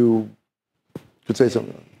wondering if you could say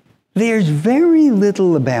something. There's very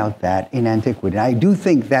little about that in antiquity. I do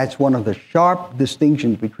think that's one of the sharp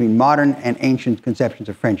distinctions between modern and ancient conceptions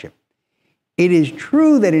of friendship. It is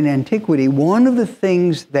true that in antiquity, one of the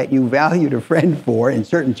things that you valued a friend for in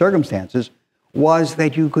certain circumstances was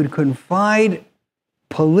that you could confide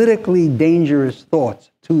politically dangerous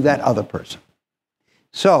thoughts to that other person.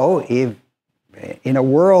 So if in a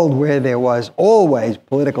world where there was always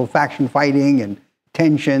political faction fighting and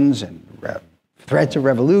tensions and threats of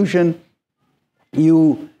revolution,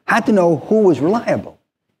 you had to know who was reliable,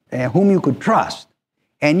 whom you could trust.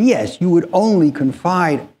 And yes, you would only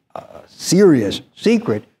confide a serious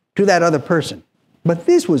secret to that other person. But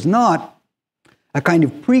this was not a kind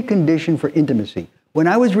of precondition for intimacy. When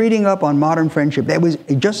I was reading up on modern friendship, that was,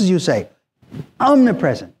 just as you say,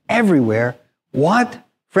 omnipresent, everywhere. What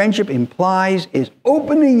friendship implies is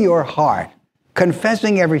opening your heart,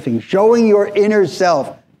 confessing everything, showing your inner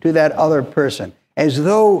self to that other person, as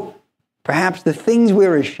though perhaps the things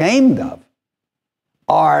we're ashamed of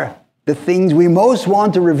are the things we most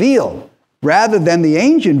want to reveal, rather than the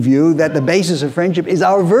ancient view that the basis of friendship is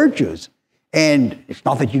our virtues. And it's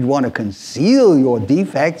not that you'd want to conceal your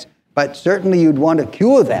defects, but certainly you'd want to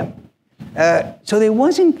cure them. So there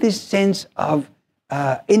wasn't this sense of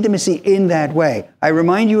intimacy in that way. I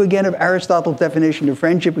remind you again of Aristotle's definition of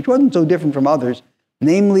friendship, which wasn't so different from others,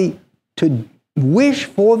 namely to wish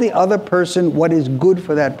for the other person what is good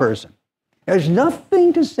for that person. There's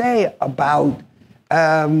nothing to say about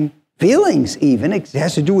feelings even. It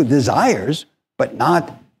has to do with desires, but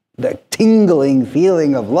not the tingling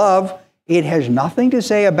feeling of love. It has nothing to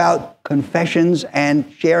say about confessions and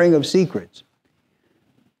sharing of secrets.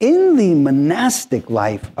 In the monastic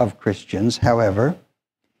life of Christians, however,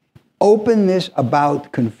 openness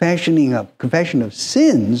about confession of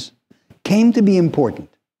sins came to be important.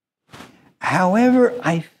 However,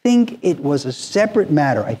 I think it was a separate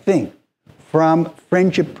matter, from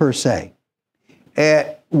friendship per se.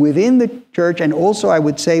 Within the church, and also I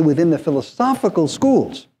would say within the philosophical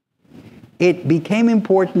schools, it became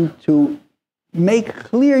important to make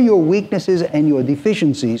clear your weaknesses and your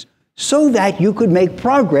deficiencies so that you could make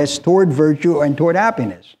progress toward virtue and toward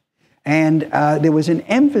happiness. And there was an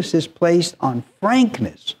emphasis placed on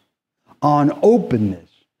frankness, on openness.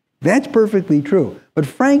 That's perfectly true. But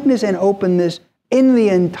frankness and openness in the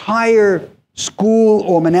entire school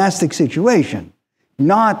or monastic situation,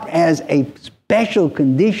 not as a special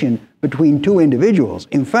condition between two individuals.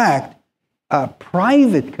 In fact,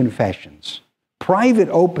 private confessions, private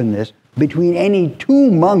openness between any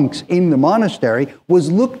two monks in the monastery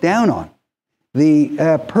was looked down on.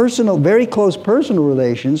 The very close personal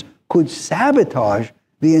relations could sabotage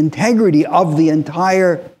the integrity of the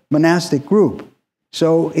entire monastic group.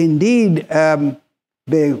 So indeed,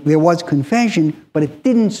 there was confession, but it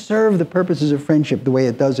didn't serve the purposes of friendship the way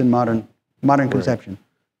it does in modern conception.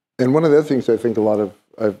 And one of the other things I think a lot of,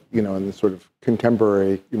 in the sort of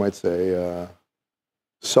contemporary, you might say,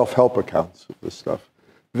 self-help accounts of this stuff,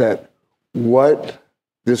 that what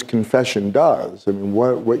this confession does,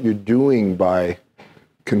 what you're doing by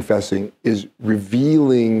confessing is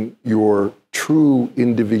revealing your true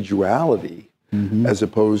individuality, as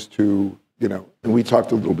opposed to, and we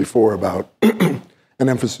talked a little before about an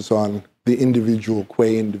emphasis on the individual qua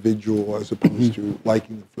individual as opposed to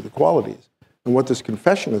liking them for the qualities. And what this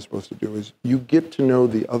confession is supposed to do is you get to know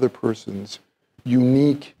the other person's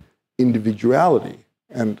unique individuality.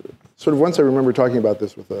 And sort of once I remember talking about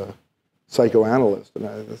this with a psychoanalyst, and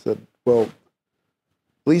I said, well,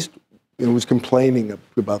 at least was complaining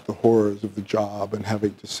about the horrors of the job and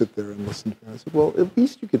having to sit there and listen to it. I said, well, at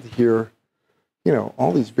least you get to hear,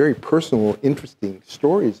 all these very personal, interesting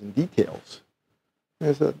stories and details. And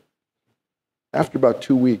I said, after about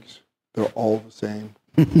 2 weeks, they're all the same.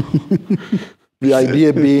 The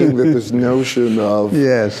idea being that this notion of,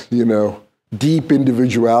 deep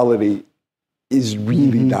individuality is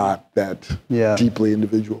really not that deeply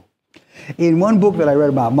individual. In one book that I read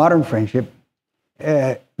about modern friendship,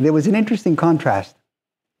 there was an interesting contrast.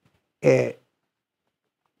 The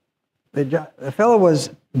fellow was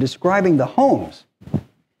describing the homes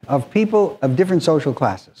of people of different social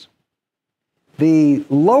classes. The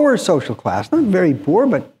lower social class, not very poor,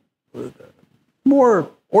 but more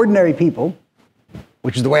ordinary people,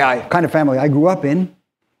 which is the kind of family I grew up in,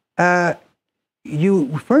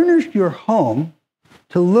 you furnished your home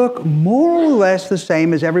to look more or less the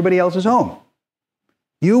same as everybody else's home.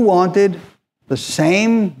 You wanted the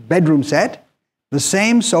same bedroom set, the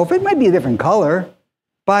same sofa. It might be a different color,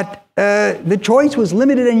 but the choice was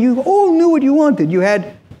limited and you all knew what you wanted. You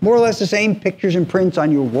had more or less the same pictures and prints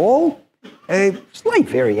on your wall, slight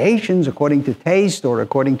variations according to taste or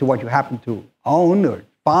according to what you happen to own or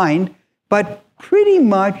find, but pretty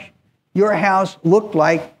much your house looked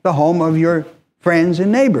like the home of your friends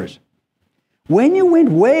and neighbors. When you went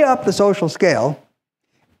way up the social scale,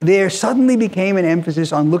 there suddenly became an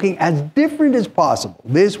emphasis on looking as different as possible.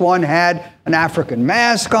 This one had an African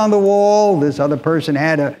mask on the wall, this other person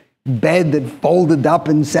had a bed that folded up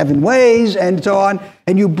in 7 ways, and so on.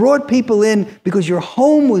 And you brought people in because your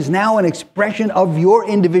home was now an expression of your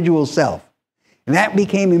individual self. And that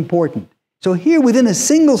became important. So here within a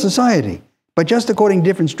single society, but just according to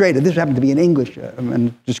different strata, this happened to be in English,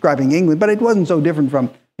 and describing England, but it wasn't so different from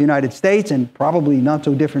the United States and probably not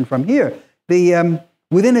so different from here.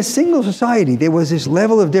 Within a single society, there was this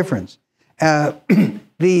level of difference.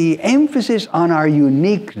 The emphasis on our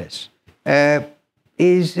uniqueness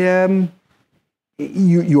is, you're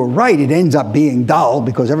right, it ends up being dull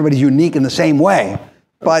because everybody's unique in the same way.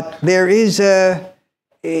 But there is,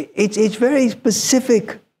 it's very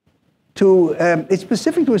specific to, it's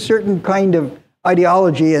specific to a certain kind of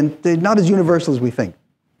ideology and not as universal as we think.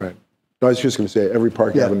 Right. I was just going to say, every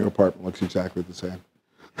Park Avenue apartment looks exactly the same.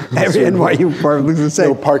 Every NYU apartment looks the same.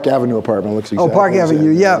 No, Park Avenue apartment looks exactly the same. Park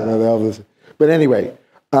Avenue, yeah. But anyway,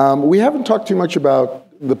 we haven't talked too much about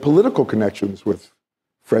the political connections with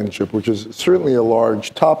friendship, which is certainly a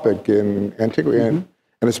large topic in antiquity, and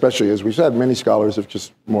especially, as we said, many scholars have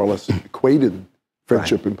just more or less equated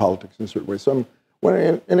friendship and politics in certain ways. So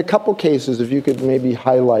in a couple cases, if you could maybe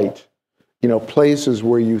highlight, places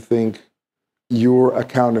where you think your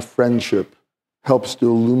account of friendship helps to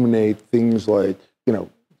illuminate things like,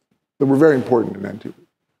 that were very important in antiquity,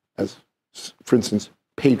 as, for instance,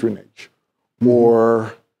 patronage,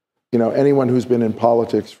 or, anyone who's been in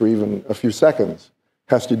politics for even a few seconds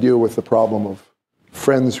has to deal with the problem of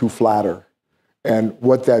friends who flatter and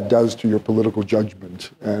what that does to your political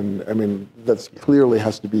judgment. And I mean, that clearly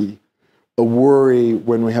has to be a worry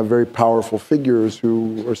when we have very powerful figures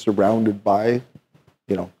who are surrounded by,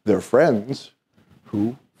 their friends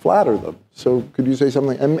who flatter them. So could you say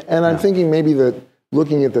something? And I'm thinking maybe that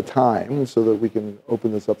looking at the time so that we can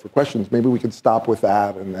open this up for questions, maybe we could stop with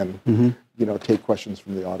that and then, take questions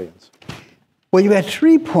from the audience. Well, you had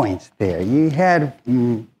 3 points there. You had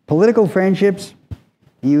political friendships,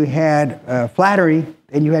 you had flattery,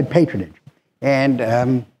 and you had patronage.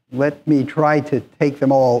 And let me try to take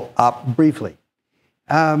them all up briefly.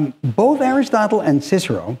 Both Aristotle and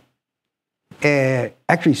Cicero,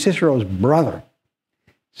 actually Cicero's brother,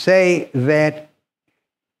 say that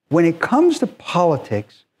when it comes to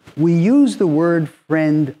politics, we use the word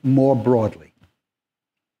friend more broadly.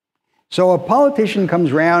 So a politician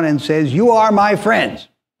comes around and says, "You are my friends."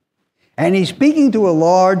 And he's speaking to a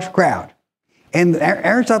large crowd. And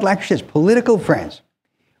Aristotle actually says, political friends.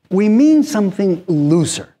 We mean something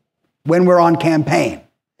looser when we're on campaign.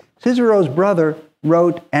 Cicero's brother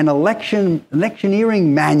wrote an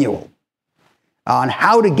electioneering manual on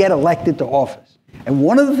how to get elected to office. And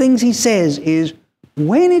one of the things he says is,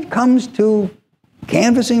 when it comes to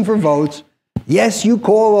canvassing for votes, yes, you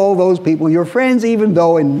call all those people your friends, even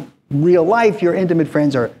though in real life your intimate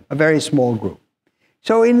friends are a very small group.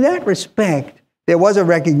 So in that respect, there was a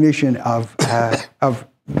recognition of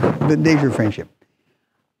the nature of friendship.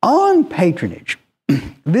 On patronage,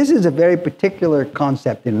 this is a very particular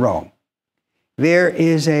concept in Rome. There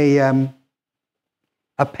is a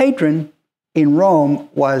patron in Rome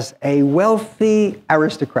was a wealthy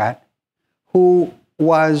aristocrat who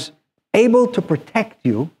was able to protect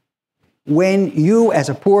you when you, as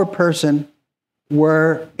a poor person,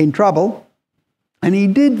 were in trouble. And he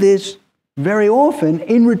did this very often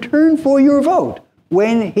in return for your vote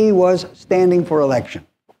when he was standing for election.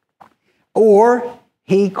 Or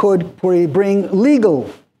he could bring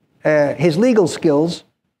his legal skills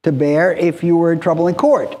to bear if you were in trouble in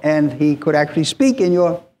court, and he could actually speak in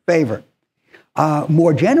your favor.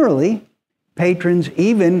 More generally, patrons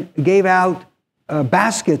even gave out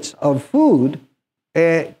baskets of food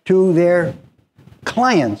to their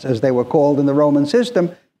clients, as they were called in the Roman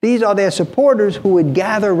system. These are their supporters who would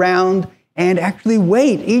gather round and actually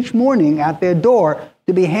wait each morning at their door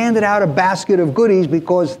to be handed out a basket of goodies,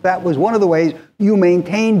 because that was one of the ways you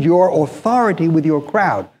maintained your authority with your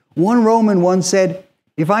crowd. One Roman once said,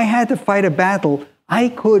 "If I had to fight a battle, I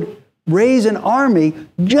could raise an army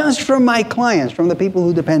just from my clients, from the people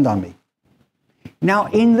who depend on me." Now,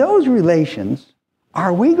 in those relations,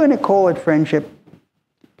 are we going to call it friendship?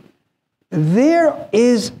 There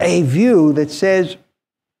is a view that says,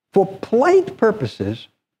 for polite purposes,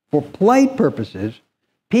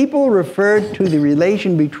 people referred to the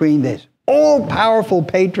relation between this all-powerful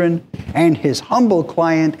patron and his humble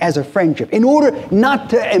client as a friendship, in order not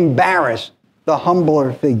to embarrass the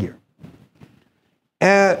humbler figure.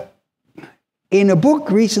 In a book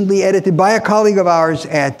recently edited by a colleague of ours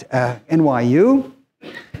at NYU,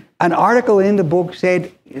 an article in the book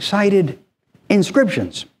cited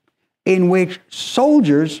inscriptions in which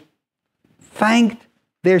soldiers thanked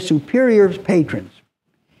their superior patrons.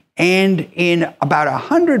 And in about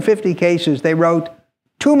 150 cases, they wrote,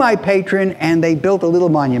 "To my patron," and they built a little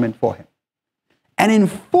monument for him. And in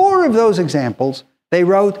 4 of those examples, they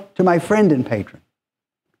wrote, "To my friend and patron."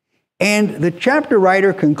 And the chapter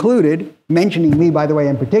writer concluded, mentioning me, by the way,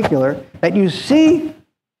 in particular, that you see,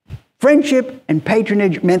 friendship and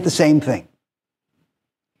patronage meant the same thing.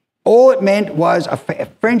 All it meant was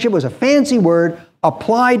friendship was a fancy word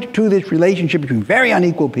applied to this relationship between very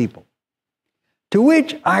unequal people. To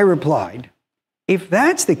which I replied, if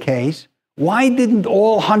that's the case, why didn't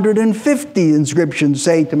all 150 inscriptions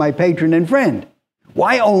say "to my patron and friend"?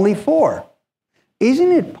 Why only 4?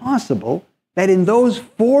 Isn't it possible that in those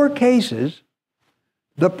 4 cases,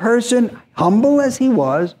 the person, humble as he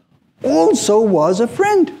was a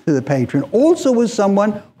friend to the patron, also was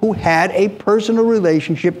someone who had a personal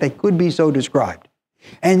relationship that could be so described?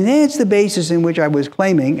 And that's the basis in which I was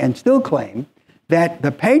claiming, and still claim, that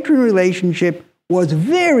the patron relationship was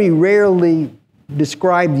very rarely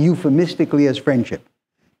described euphemistically as friendship.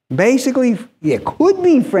 Basically, there could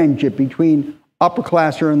be friendship between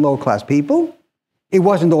upper-class and low-class people. It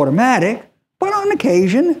wasn't automatic, but on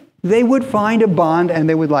occasion, they would find a bond and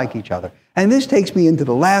they would like each other. And this takes me into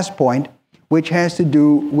the last point, which has to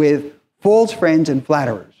do with false friends and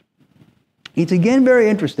flatterers. It's again very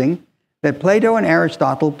interesting that Plato and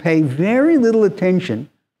Aristotle pay very little attention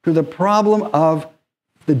to the problem of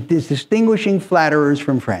the distinguishing flatterers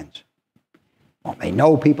from friends. Well, they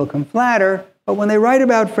know people can flatter, but when they write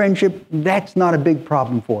about friendship, that's not a big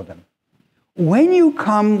problem for them. When you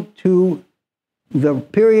come to the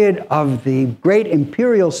period of the great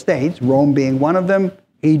imperial states, Rome being one of them,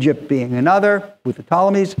 Egypt being another, with the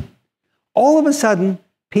Ptolemies, all of a sudden,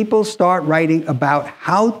 people start writing about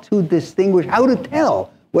how to distinguish, how to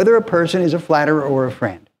tell whether a person is a flatterer or a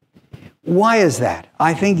friend. Why is that?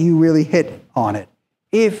 I think you really hit on it.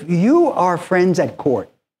 If you are friends at court,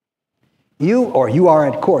 you are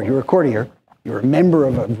at court, you're a courtier, you're a member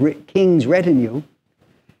of a king's retinue,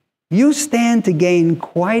 you stand to gain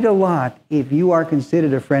quite a lot if you are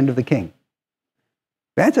considered a friend of the king.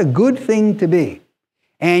 That's a good thing to be.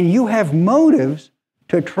 And you have motives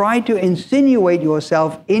to try to insinuate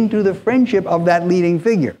yourself into the friendship of that leading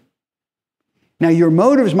figure. Now, your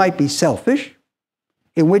motives might be selfish,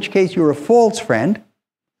 in which case you're a false friend,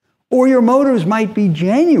 or your motives might be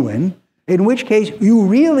genuine, in which case you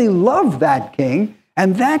really love that king,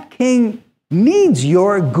 and that king needs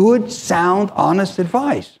your good, sound, honest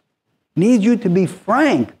advice. Needs you to be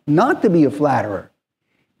frank, not to be a flatterer.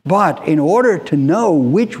 But in order to know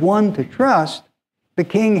which one to trust, the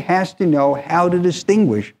king has to know how to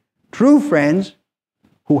distinguish true friends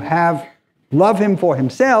who love him for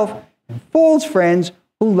himself and false friends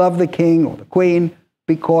who love the king or the queen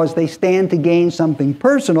because they stand to gain something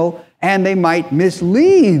personal and they might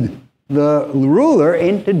mislead the ruler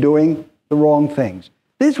into doing the wrong things.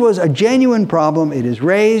 This was a genuine problem. It is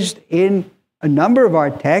raised in a number of our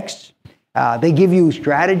texts. They give you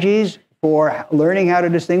strategies for learning how to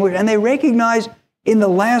distinguish, and they recognize in the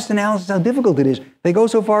last analysis how difficult it is. They go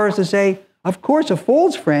so far as to say, of course, a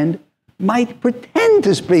false friend might pretend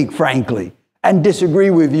to speak frankly and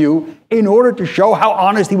disagree with you in order to show how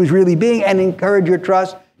honest he was really being and encourage your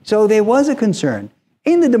trust. So there was a concern.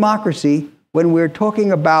 In the democracy, when we're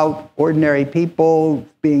talking about ordinary people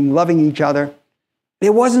loving each other,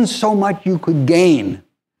 there wasn't so much you could gain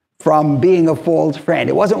from being a false friend.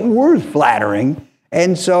 It wasn't worth flattering,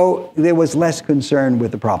 and so there was less concern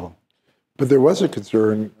with the problem. But there was a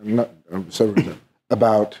concern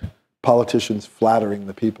about politicians flattering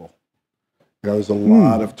the people. There was a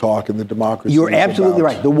lot of talk in the democracy. You're absolutely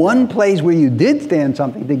right. The one place where you did stand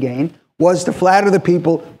something to gain was to flatter the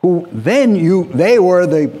people who then they were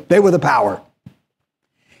the power.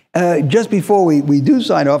 Just before we do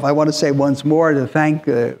sign off, I want to say once more to thank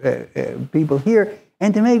people here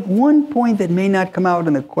and to make one point that may not come out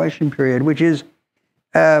in the question period, which is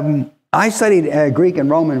I studied Greek and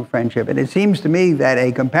Roman friendship, and it seems to me that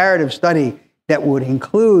a comparative study that would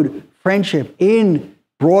include friendship in,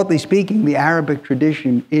 broadly speaking, the Arabic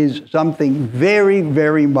tradition is something very,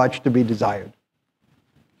 very much to be desired.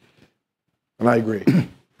 And I agree.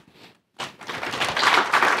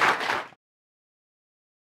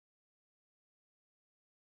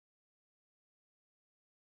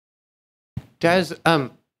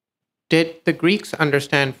 Did the Greeks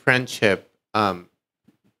understand friendship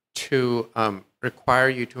to require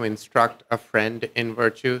you to instruct a friend in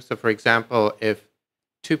virtue? So, for example, if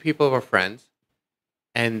two people were friends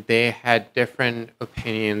and they had different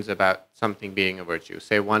opinions about something being a virtue,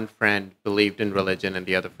 say one friend believed in religion and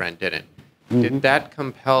the other friend didn't, did that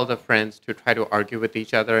compel the friends to try to argue with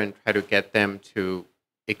each other and try to get them to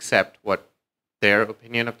accept what their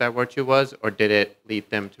opinion of that virtue was, or did it lead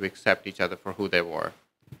them to accept each other for who they were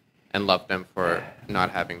and love them for not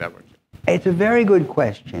having that virtue? It's a very good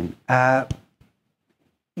question.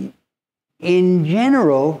 In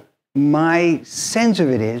general, my sense of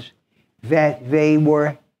it is that they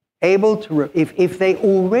were able to, if they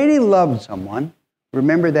already loved someone,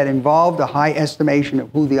 remember that involved a high estimation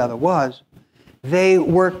of who the other was, they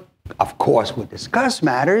were, of course, would discuss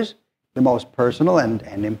matters, the most personal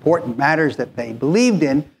and important matters that they believed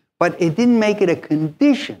in, but it didn't make it a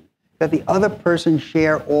condition that the other person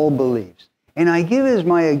share all beliefs. And I give as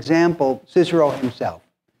my example Cicero himself.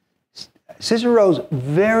 Cicero's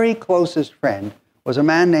very closest friend was a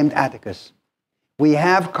man named Atticus. We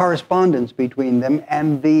have correspondence between them,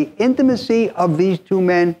 and the intimacy of these two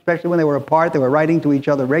men, especially when they were apart, they were writing to each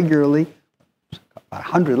other regularly, about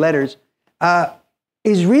 100 letters,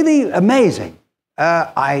 is really amazing.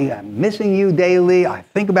 I am missing you daily. I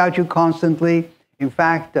think about you constantly. In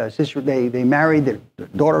fact, they married their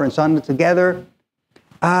daughter and son together.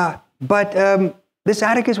 But this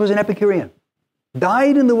Atticus was an Epicurean.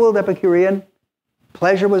 Died in the world Epicurean.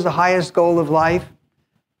 Pleasure was the highest goal of life.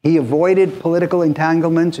 He avoided political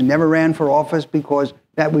entanglements and never ran for office because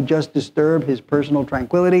that would just disturb his personal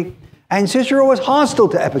tranquility. And Cicero was hostile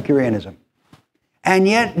to Epicureanism. And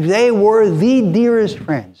yet they were the dearest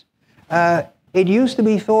friends. It used to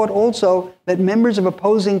be thought also that members of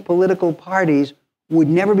opposing political parties would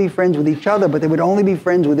never be friends with each other, but they would only be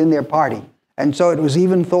friends within their party. And so it was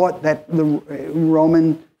even thought that the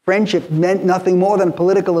Roman friendship meant nothing more than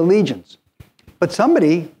political allegiance. But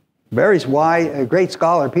somebody, a great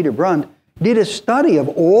scholar, Peter Brunt, did a study of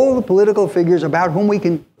all the political figures about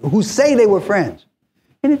who say they were friends.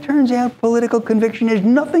 And it turns out political conviction has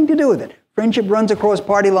nothing to do with it. Friendship runs across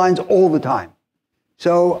party lines all the time.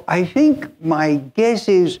 So I think my guess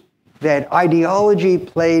is that ideology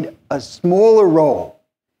played a smaller role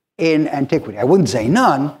in antiquity. I wouldn't say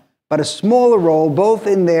none, but a smaller role both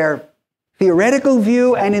in their theoretical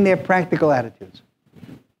view and in their practical attitudes.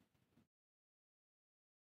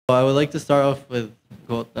 I would like to start off with a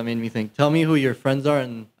quote that made me think. Tell me who your friends are,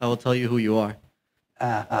 and I will tell you who you are.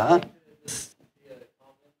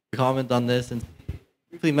 Comment on this, and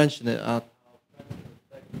briefly mention it. Sort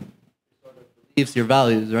of beliefs, your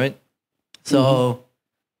values, right? So,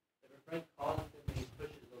 if a friend constantly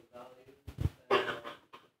pushes those values,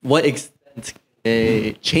 what extent can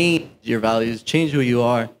they change your values, change who you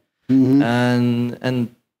are?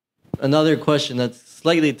 And another question that's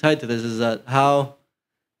slightly tied to this is that how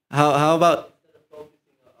about instead of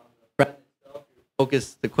focusing on the friend itself, you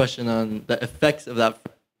focus the question on the effects of that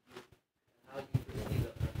friend? How do you perceive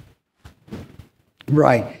that friend?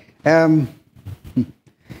 Right.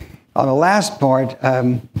 On the last part,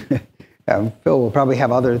 Phil will probably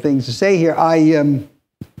have other things to say here.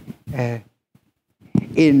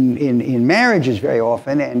 In marriages very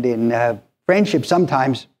often, and in friendship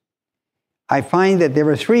sometimes, I find that there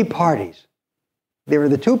are three parties. There are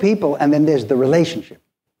the two people, and then there's the relationship.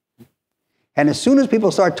 And as soon as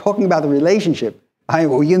people start talking about the relationship, I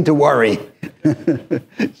begin to worry.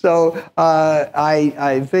 So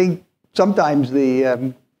I think sometimes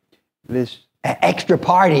this extra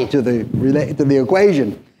party to the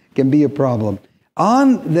equation can be a problem.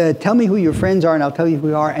 On the tell me who your friends are and I'll tell you who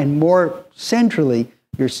you are, and more centrally,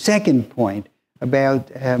 your second point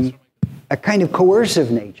about a kind of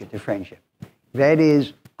coercive nature to friendship. That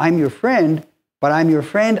is, I'm your friend, but I'm your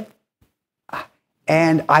friend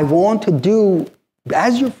and I want to do,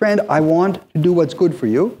 as your friend, I want to do what's good for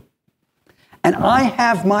you. And I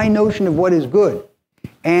have my notion of what is good.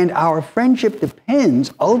 And our friendship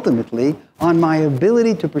depends ultimately on my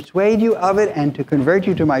ability to persuade you of it and to convert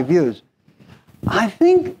you to my views. I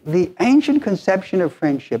think the ancient conception of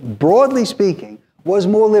friendship, broadly speaking, was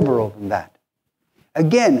more liberal than that.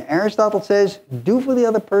 Again, Aristotle says, do for the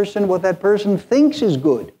other person what that person thinks is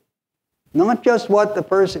good, not just what the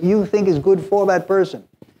person you think is good for that person.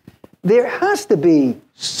 There has to be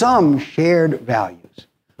some shared values.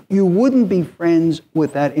 You wouldn't be friends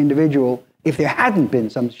with that individual if there hadn't been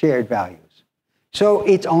some shared values. So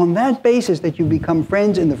it's on that basis that you become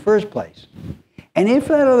friends in the first place. And if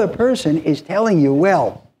that other person is telling you,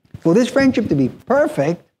 well, for this friendship to be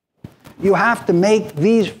perfect, you have to make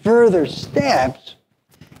these further steps,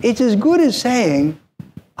 it's as good as saying,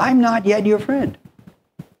 I'm not yet your friend.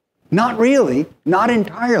 Not really, not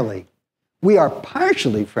entirely. We are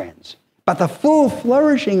partially friends, but the full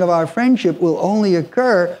flourishing of our friendship will only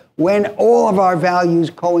occur when all of our values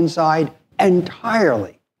coincide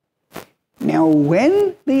entirely. Now,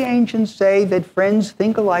 when the ancients say that friends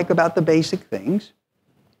think alike about the basic things,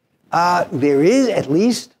 there is at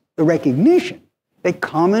least the recognition that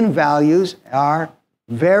common values are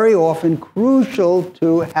very often crucial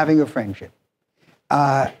to having a friendship.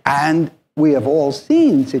 And we have all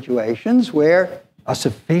seen situations where a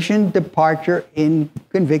sufficient departure in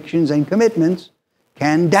convictions and commitments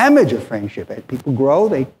can damage a friendship. As people grow,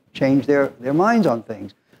 they change their minds on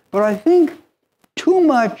things. But I think too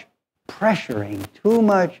much pressuring, too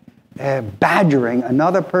much badgering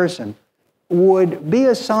another person would be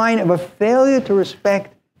a sign of a failure to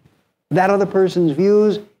respect that other person's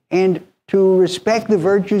views and to respect the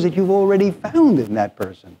virtues that you've already found in that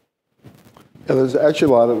person. Yeah, there's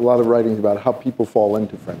actually a lot of writings about how people fall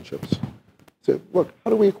into friendships. So, look,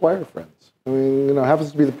 how do we acquire friends? I mean, it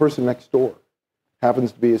happens to be the person next door.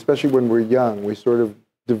 Happens to be, especially when we're young, we sort of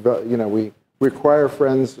develop, we acquire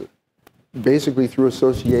friends basically through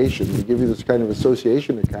association. We give you this kind of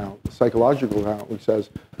association account, psychological account, which says,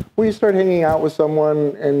 well, you start hanging out with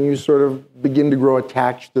someone and you sort of begin to grow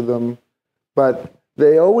attached to them. But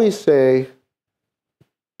they always say,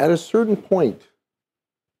 at a certain point,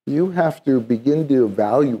 you have to begin to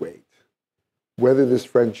evaluate whether this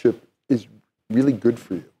friendship is really good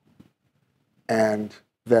for you. And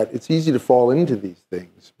that it's easy to fall into these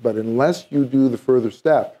things. But unless you do the further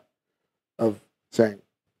step of saying,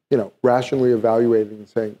 rationally evaluating and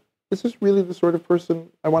saying, is this really the sort of person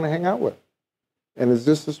I want to hang out with? And is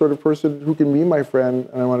this the sort of person who can be my friend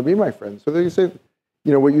and I want to be my friend? So they say,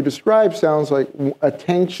 what you describe sounds like a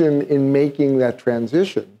tension in making that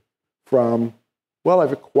transition from well,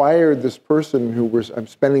 I've acquired this person who I'm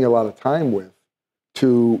spending a lot of time with,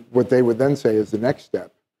 to what they would then say is the next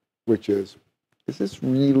step, which is this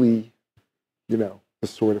really, the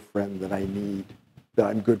sort of friend that I need, that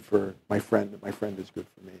I'm good for my friend, that my friend is good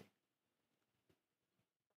for me?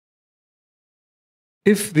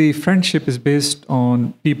 If the friendship is based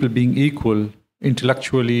on people being equal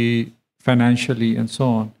intellectually, financially, and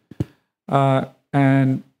so on,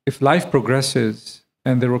 and if life progresses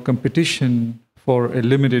and there were competition for a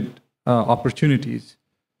limited opportunities,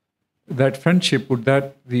 that friendship would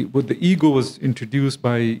the ego was introduced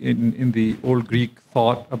by in the old Greek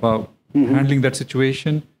thought about handling that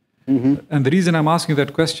situation. And the reason I'm asking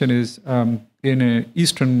that question is in an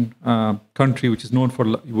Eastern country which is known for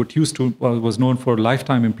was known for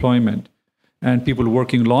lifetime employment and people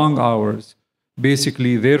working long hours,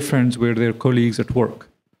 basically their friends were their colleagues at work.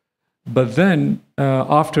 But then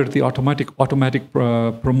after the automatic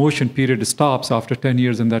promotion period stops after 10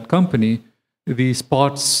 years in that company, the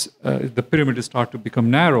spots, the pyramid start to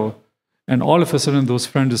become narrow, and all of a sudden those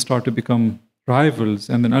friends start to become rivals,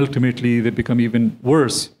 and then ultimately they become even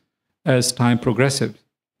worse as time progresses.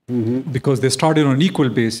 Because they started on an equal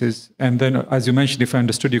basis, and then, as you mentioned, if I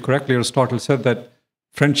understood you correctly, Aristotle said that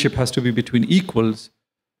friendship has to be between equals.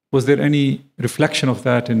 Was there any reflection of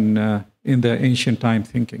that in the ancient time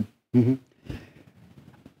thinking?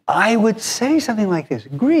 I would say something like this.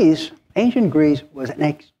 Ancient Greece was an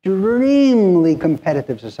extremely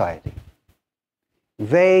competitive society.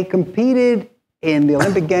 They competed in the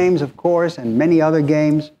Olympic Games, of course, and many other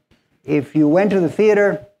games. If you went to the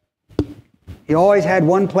theater, you always had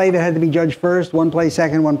one play that had to be judged first, one play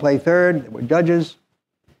second, one play third. There were judges.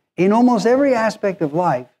 In almost every aspect of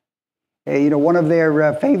life, one of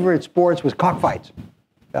their favorite sports was cockfights.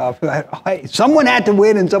 Someone had to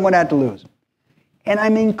win and someone had to lose. And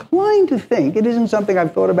I'm inclined to think, it isn't something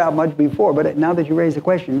I've thought about much before, but now that you raise the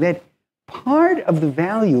question, that part of the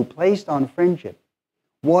value placed on friendship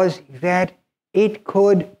was that it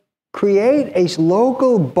could create a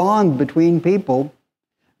local bond between people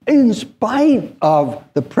in spite of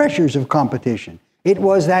the pressures of competition. It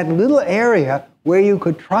was that little area where you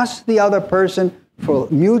could trust the other person for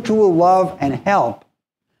mutual love and help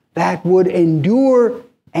that would endure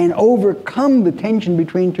and overcome the tension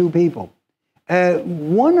between two people.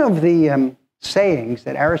 One of the sayings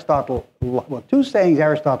that two sayings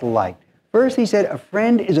Aristotle liked. First, he said, a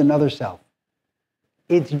friend is another self.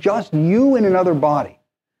 It's just you in another body.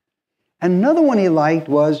 Another one he liked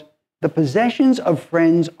was, the possessions of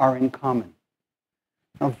friends are in common.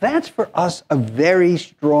 Now, that's for us a very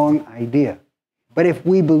strong idea. But if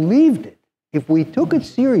we believed it, if we took it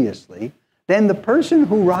seriously, then the person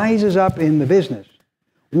who rises up in the business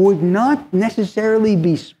would not necessarily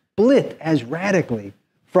be split as radically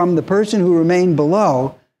from the person who remained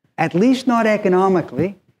below, at least not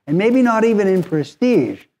economically, and maybe not even in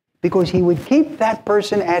prestige, because he would keep that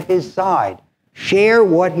person at his side, share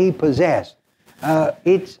what he possessed.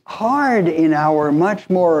 It's hard in our much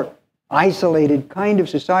more isolated kind of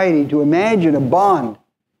society to imagine a bond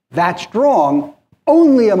that strong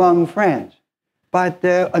only among friends. But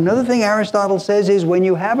another thing Aristotle says is when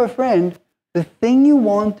you have a friend, the thing you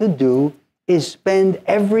want to do is spend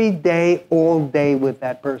every day, all day with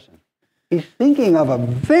that person. He's thinking of a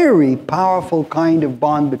very powerful kind of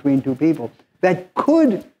bond between two people that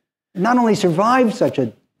could not only survive such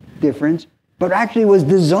a difference, but actually was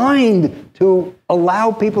designed to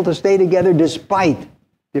allow people to stay together despite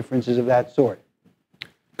differences of that sort.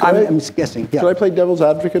 I'm guessing. Yeah. Could I play devil's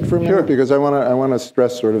advocate for a minute? Sure. Because I want to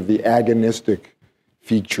stress sort of the agonistic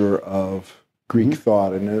feature of Greek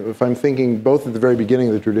thought. And if I'm thinking both at the very beginning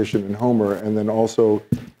of the tradition in Homer and then also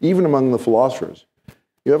even among the philosophers,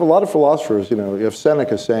 you have a lot of philosophers, you have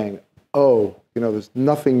Seneca saying, there's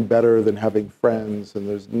nothing better than having friends, and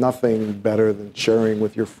there's nothing better than sharing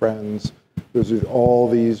with your friends. There's all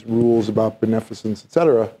these rules about beneficence,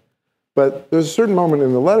 etc. But there's a certain moment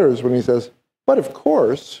in the letters when he says, but of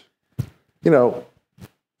course, if you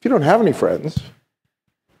don't have any friends,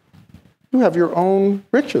 you have your own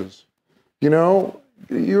riches.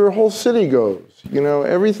 Your whole city goes.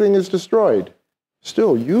 Everything is destroyed.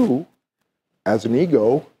 Still, you, as an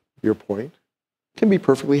ego, your point, can be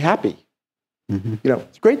perfectly happy.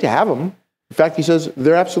 It's great to have them. In fact, he says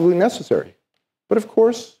they're absolutely necessary. But of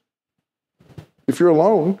course, if you're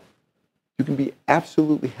alone, you can be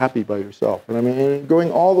absolutely happy by yourself. And I mean, going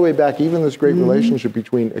all the way back, even this great relationship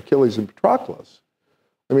between Achilles and Patroclus.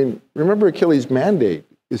 I mean, remember Achilles' mandate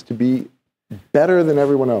is to be better than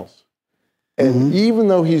everyone else. And even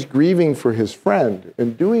though he's grieving for his friend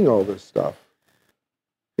and doing all this stuff,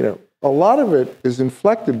 a lot of it is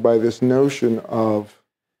inflected by this notion of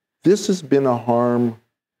this has been a harm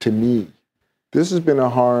to me. This has been a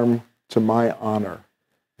harm to my honor.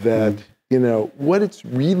 That, what it's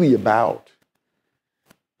really about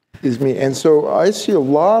is me. And so I see a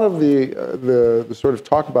lot of the sort of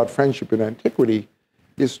talk about friendship in antiquity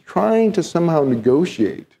is trying to somehow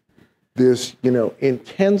negotiate this,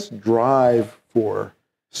 intense drive for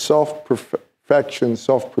self-perfection,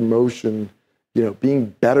 self-promotion, being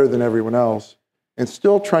better than everyone else, and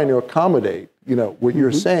still trying to accommodate, what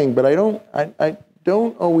you're saying. But I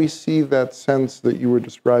don't always see that sense that you were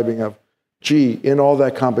describing of, gee, in all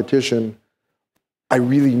that competition, I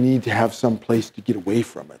really need to have some place to get away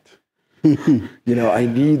from it. I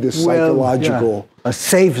need this psychological... a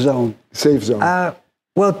safe zone. Safe zone.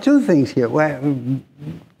 Well, two things here.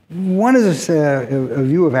 One is a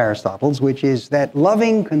view of Aristotle's, which is that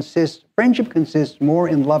friendship consists more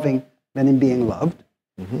in loving than in being loved.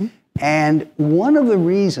 Mm-hmm. And one of the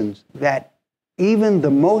reasons that even the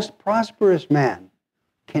most prosperous man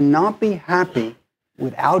cannot be happy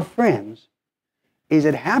without friends is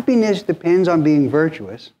that happiness depends on being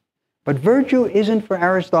virtuous, but virtue isn't for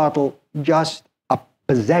Aristotle just a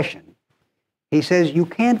possession. He says you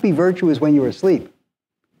can't be virtuous when you're asleep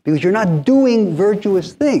because you're not doing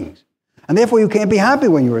virtuous things, and therefore you can't be happy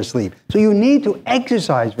when you're asleep. So you need to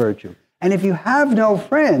exercise virtue. And if you have no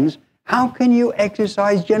friends, how can you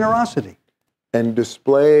exercise generosity? And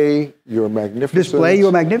display your magnificence. Display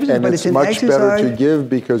your magnificence, and but it's an much exercise. better to give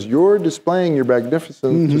because you're displaying your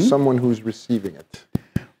magnificence to someone who's receiving it.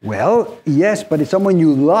 Well, yes, but it's someone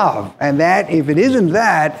you love, and that if it isn't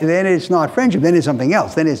that, then it's not friendship. Then it's something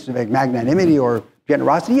else. Then it's magnanimity or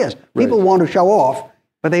generosity. Yes, people want to show off,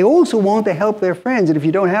 but they also want to help their friends. And if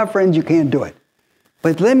you don't have friends, you can't do it.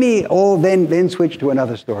 But let me then switch to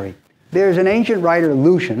another story. There's an ancient writer,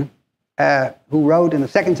 Lucian, who wrote in the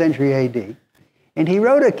 2nd century A.D., and he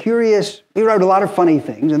wrote a lot of funny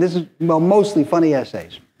things, and this is, mostly funny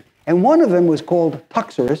essays. And one of them was called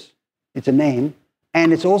Tuxerus, it's a name,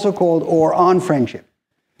 and it's also called Or on Friendship.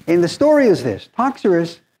 And the story is this: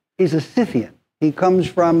 Tuxerus is a Scythian. He comes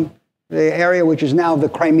from the area which is now the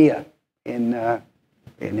Crimea in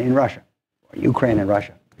Russia, or Ukraine and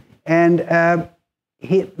Russia. And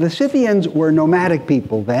the Scythians were nomadic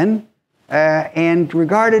people then, and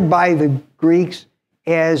regarded by the Greeks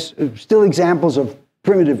as still examples of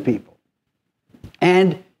primitive people.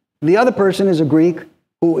 And the other person is a Greek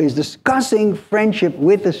who is discussing friendship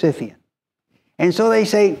with the Scythian. And so they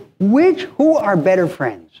say, who are better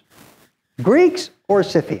friends, Greeks or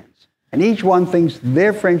Scythians? And each one thinks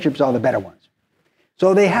their friendships are the better ones.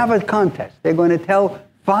 So they have a contest. They're going to tell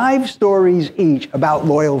 5 stories each about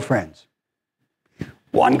loyal friends.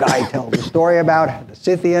 One guy tells a story about the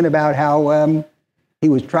Scythian, about how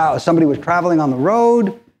somebody was traveling on the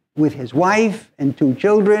road with his wife and 2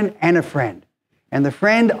 children and a friend. And the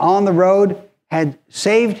friend on the road had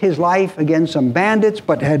saved his life against some bandits,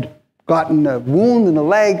 but had gotten a wound in the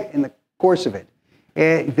leg in the course of it.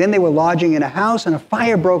 Then they were lodging in a house, and a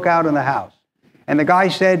fire broke out in the house. And the guy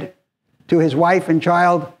said to his wife and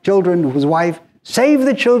children, to his wife, "Save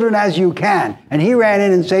the children as you can." And he ran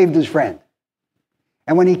in and saved his friend.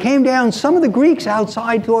 And when he came down, some of the Greeks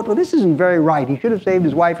outside thought, well, this isn't very right. He should have saved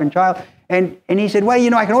his wife and child. And he said, well,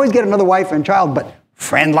 I can always get another wife and child, but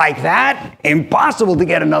friend like that? Impossible to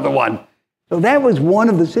get another one. So that was one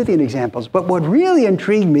of the Scythian examples. But what really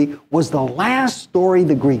intrigued me was the last story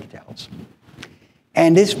the Greek tells.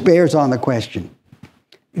 And this bears on the question.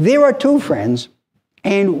 There are 2 friends,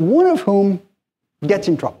 and one of whom gets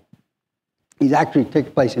in trouble. He's actually takes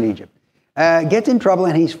place in Egypt. Gets in trouble,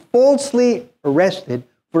 and he's falsely arrested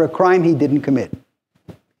for a crime he didn't commit.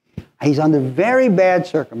 He's under very bad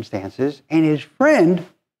circumstances, and his friend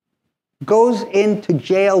goes into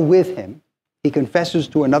jail with him. He confesses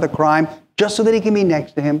to another crime just so that he can be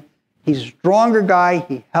next to him. He's a stronger guy.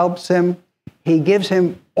 He helps him. He gives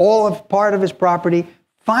him part of his property,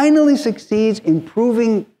 finally succeeds in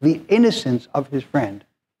proving the innocence of his friend.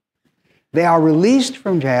 They are released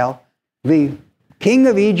from jail. The king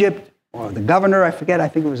of Egypt, or the governor, I forget, I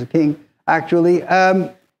think it was the king, actually,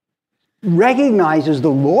 recognizes the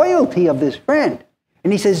loyalty of this friend.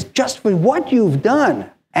 And he says, just for what you've done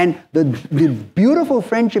and the beautiful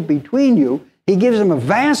friendship between you, he gives him a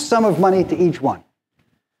vast sum of money to each one.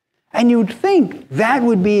 And you'd think that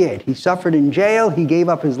would be it. He suffered in jail. He gave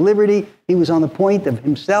up his liberty. He was on the point of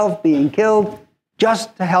himself being killed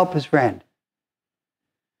just to help his friend.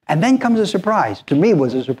 And then comes a surprise. To me, it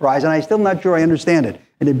was a surprise, and I'm still not sure I understand it.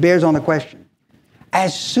 And it bears on the question.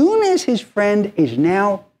 As soon as his friend is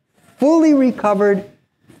now fully recovered,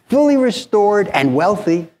 fully restored, and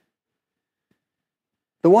wealthy,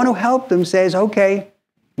 the one who helped him says, okay,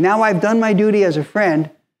 now I've done my duty as a friend.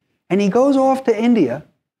 and he goes off to India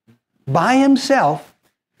by himself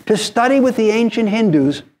to study with the ancient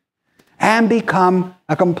Hindus and become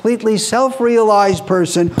a completely self-realized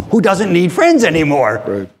person who doesn't need friends anymore.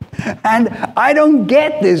 Right. And I don't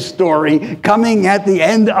get this story coming at the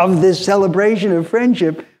end of this celebration of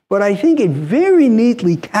friendship, but I think it very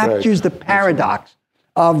neatly captures the paradox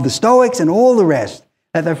of the Stoics and all the rest,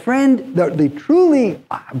 that the friend, the truly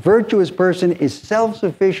virtuous person is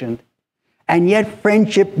self-sufficient, and yet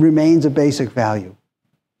friendship remains a basic value.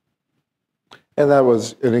 And that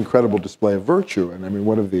was an incredible display of virtue. And I mean,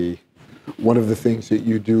 one of the things that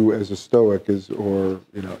you do as a Stoic is,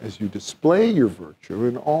 as you display your virtue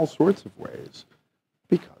in all sorts of ways,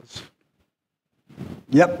 because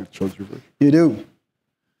it shows your virtue. You do.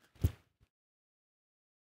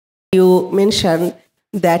 You mentioned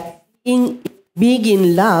that being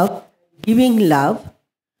in love, giving love,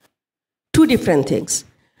 two different things.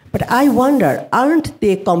 But I wonder, aren't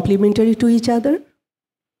they complementary to each other?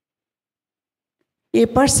 A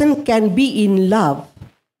person can be in love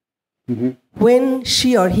when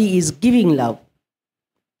she or he is giving love.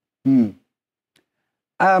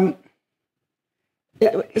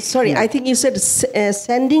 Sorry, I think you said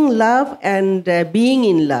sending love and being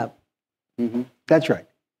in love. That's right.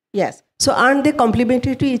 Yes. So aren't they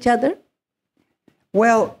complementary to each other?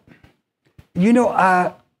 Well,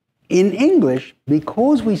 in English,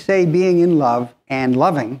 because we say being in love and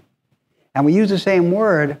loving, and we use the same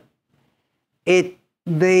word,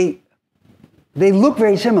 they look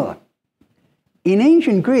very similar. In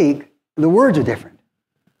ancient Greek, the words are different.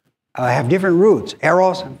 Have different roots,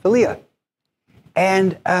 eros and philia.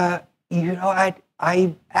 And,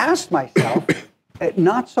 I asked myself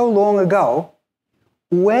not so long ago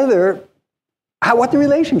what the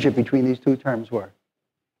relationship between these two terms were.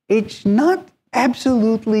 It's not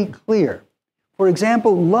absolutely clear. For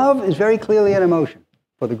example, love is very clearly an emotion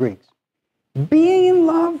for the Greeks. Being in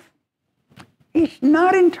love, it's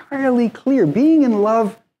not entirely clear. Being in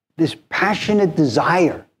love, this passionate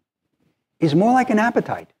desire, is more like an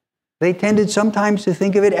appetite. They tended sometimes to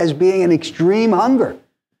think of it as being an extreme hunger.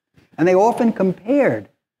 And they often compared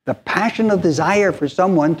the passion of desire for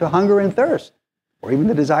someone to hunger and thirst, or even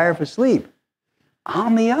the desire for sleep.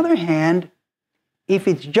 On the other hand, if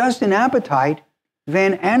it's just an appetite,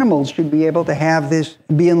 then animals should be able to have this,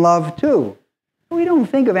 be in love too. We don't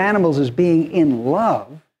think of animals as being in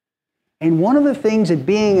love. And one of the things that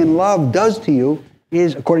being in love does to you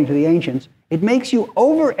is, according to the ancients, it makes you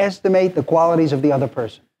overestimate the qualities of the other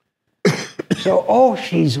person. So,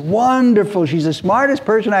 she's wonderful. She's the smartest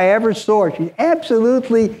person I ever saw. She's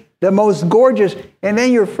absolutely the most gorgeous. And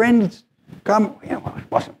then your friends come, it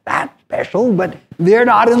wasn't that special, but they're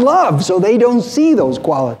not in love, so they don't see those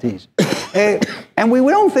qualities. And we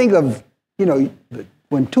don't think of,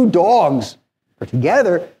 when two dogs are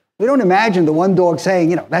together, we don't imagine the one dog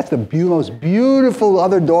saying, that's the most beautiful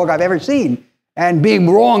other dog I've ever seen, and being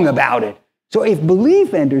wrong about it. So if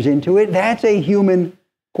belief enters into it, that's a human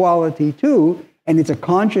quality too, and it's a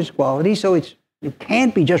conscious quality, so it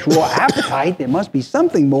can't be just raw appetite. There must be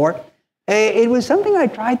something more. It was something I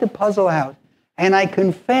tried to puzzle out, and I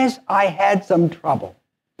confess I had some trouble.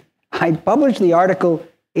 I published the article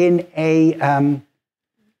in a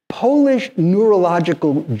Polish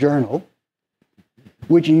neurological journal,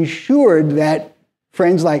 which ensured that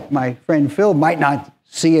friends like my friend Phil might not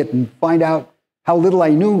see it and find out how little I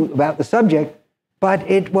knew about the subject, but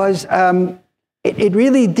it was, it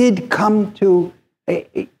really did come to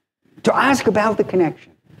ask about the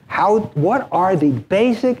connection. What are the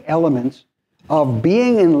basic elements of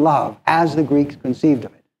being in love as the Greeks conceived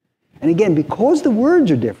of it? And again, because the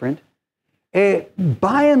words are different,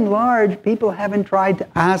 by and large, people haven't tried to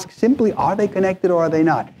ask simply, are they connected or are they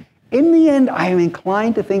not? In the end, I am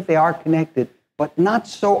inclined to think they are connected, but not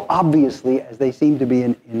so obviously as they seem to be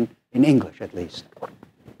in English, at least.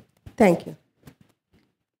 Thank you.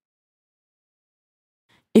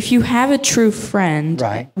 If you have a true friend,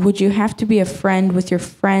 right, would you have to be a friend with your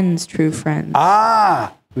friend's true friends?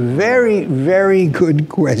 Very, very good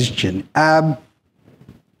question.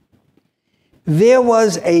 There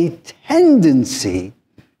was a tendency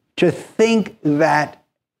to think that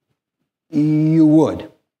you would.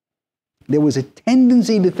 There was a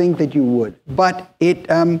tendency to think that you would, but it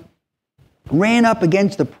ran up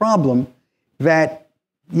against the problem that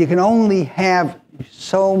you can only have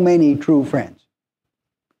so many true friends.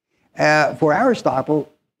 For Aristotle,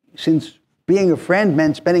 since being a friend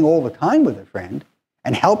meant spending all the time with a friend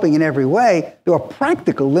and helping in every way, there were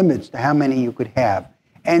practical limits to how many you could have.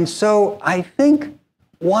 And so I think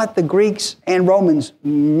what the Greeks and Romans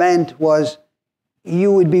meant was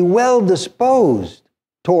you would be well disposed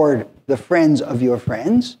toward the friends of your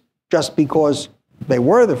friends, just because they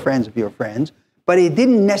were the friends of your friends, but it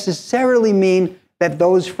didn't necessarily mean that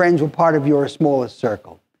those friends were part of your smallest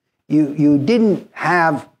circle. You didn't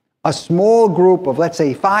have a small group of, let's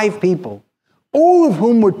say, 5 people, all of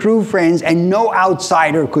whom were true friends and no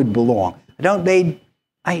outsider could belong.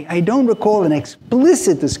 I don't recall an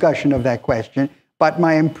explicit discussion of that question, but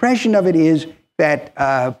my impression of it is that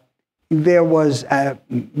there was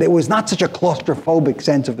not such a claustrophobic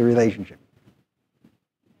sense of the relationship.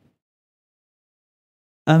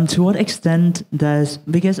 To what extent does,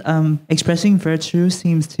 because expressing virtue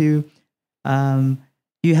seems to,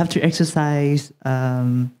 you have to exercise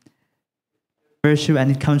virtue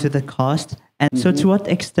and it comes with a cost. And so to what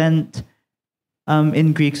extent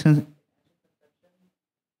in Greeks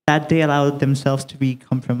that they allowed themselves to be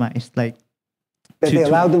compromised, like that they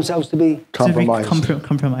allowed themselves to be compromised.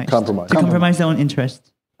 Compromised. To compromise their own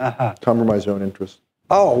interests. Compromise their own interests.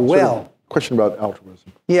 Oh, well. Sort of question about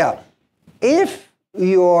altruism. Yeah. If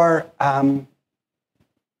your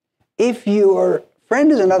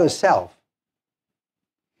friend is another self,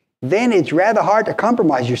 then it's rather hard to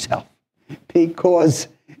compromise yourself because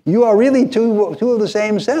you are really two of the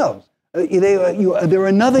same selves. They're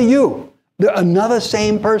another you. They're another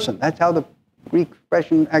same person. That's how the Greek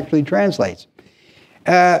expression actually translates.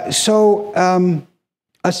 So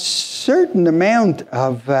a certain amount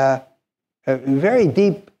of very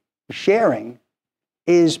deep sharing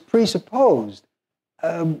is presupposed.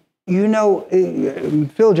 Phil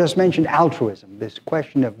just mentioned altruism, this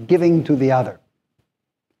question of giving to the other.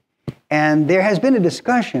 And there has been a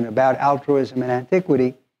discussion about altruism in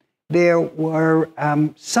antiquity. There were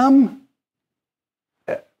some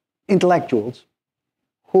intellectuals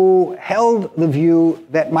who held the view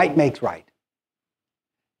that might makes right,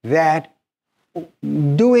 that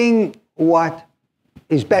doing what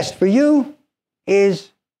is best for you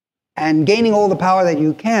and gaining all the power that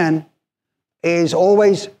you can is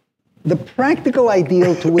always the practical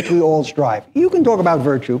ideal to which we all strive. You can talk about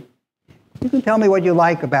virtue. You can tell me what you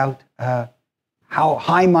like about how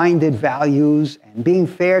high-minded values and being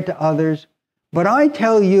fair to others. But I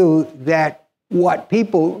tell you that what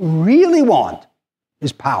people really want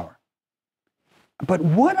is power. But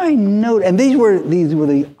what I note, and these were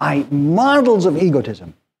the models of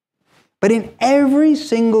egotism. But in every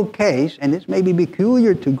single case, and this may be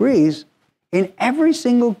peculiar to Greece, in every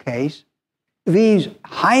single case, these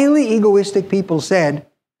highly egoistic people said,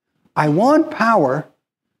 I want power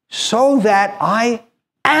so that I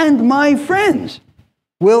and my friends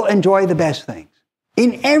will enjoy the best things.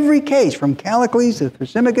 In every case, from Callicles to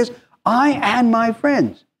Thrasymachus, I and my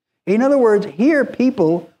friends. In other words, here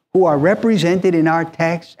people who are represented in our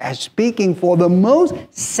text as speaking for the most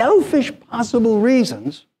selfish possible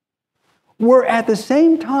reasons were at the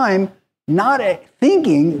same time not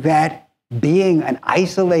thinking that being an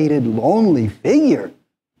isolated, lonely figure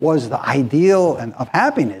was the ideal of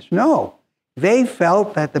happiness. No, they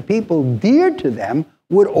felt that the people dear to them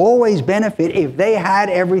would always benefit if they had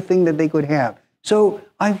everything that they could have. So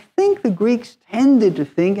I think the Greeks tended to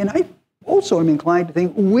think, and I also am inclined to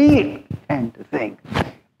think, we tend to think,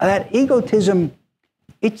 that egotism,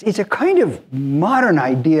 it's a kind of modern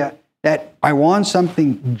idea that I want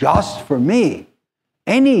something just for me.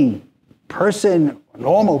 Any person, a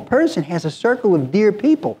normal person, has a circle of dear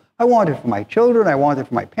people. I want it for my children, I want it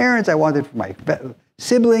for my parents, I want it for my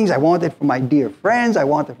siblings, I want it for my dear friends, I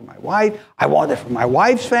want it for my wife, I want it for my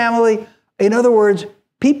wife's family. In other words,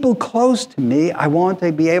 people close to me, I want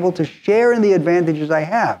to be able to share in the advantages I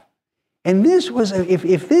have. And this was,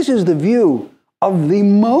 if this is the view of the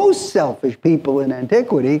most selfish people in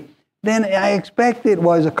antiquity, then I expect it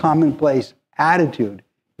was a commonplace attitude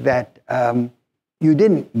that you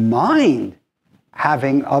didn't mind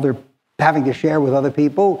having to share with other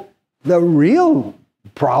people. The real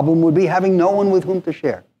problem would be having no one with whom to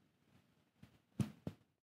share.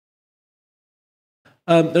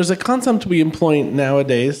 There's a concept we employ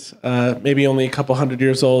nowadays, maybe only a couple hundred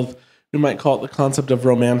years old. We might call it the concept of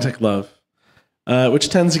romantic love, which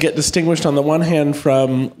tends to get distinguished on the one hand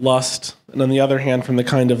from lust and on the other hand from the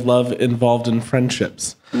kind of love involved in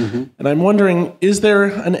friendships. Mm-hmm. And I'm wondering, is there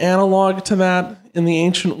an analog to that in the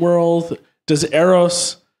ancient world? Does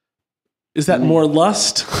eros, is that more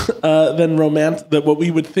lust than what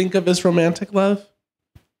we would think of as romantic love?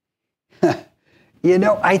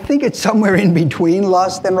 I think it's somewhere in between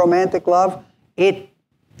lust and romantic love.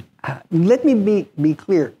 Let me be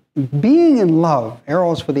clear. Being in love,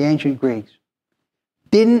 eros for the ancient Greeks,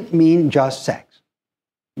 didn't mean just sex.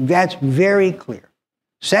 That's very clear.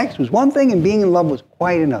 Sex was one thing and being in love was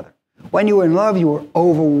quite another. When you were in love, you were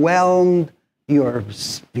overwhelmed.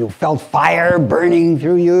 you felt fire burning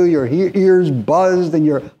through you, your ears buzzed, and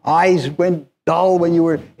your eyes went dull when you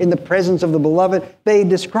were in the presence of the beloved. They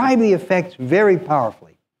describe the effects very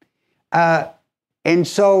powerfully. And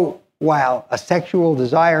so, while a sexual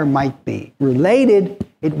desire might be related,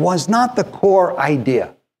 it was not the core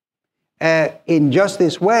idea. In just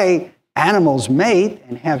this way, animals mate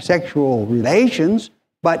and have sexual relations,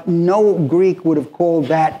 but no Greek would have called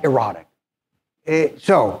that erotic.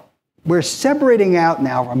 So, we're separating out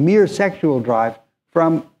now a mere sexual drive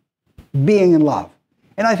from being in love.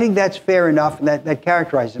 And I think that's fair enough, and that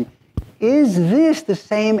characterizes him. Is this the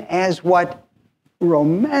same as what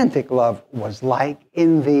romantic love was like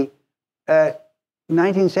in the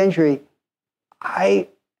 19th century? I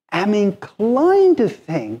am inclined to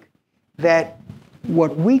think that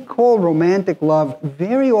what we call romantic love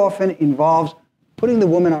very often involves putting the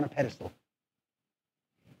woman on a pedestal.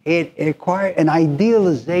 It requires an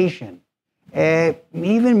idealization,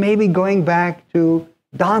 even maybe going back to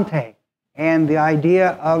Dante and the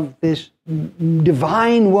idea of this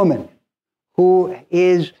divine woman who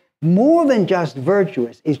is more than just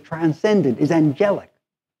virtuous, is transcendent, is angelic.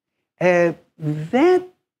 That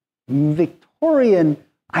Victorian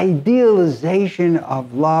idealization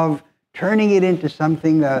of love, turning it into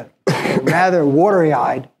something rather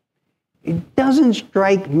watery-eyed, it doesn't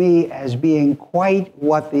strike me as being quite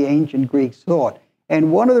what the ancient Greeks thought.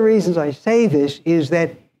 And one of the reasons I say this is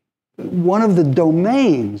that one of the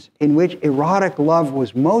domains in which erotic love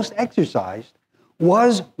was most exercised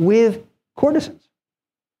was with courtesans.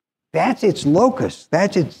 That's its locus.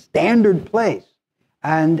 That's its standard place.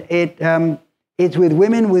 And it's with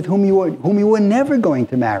women with whom you were never going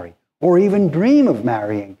to marry or even dream of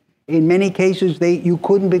marrying. In many cases, you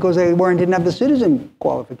couldn't because they didn't have the citizen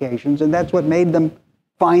qualifications, and that's what made them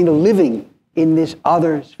find a living in this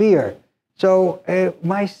other sphere. So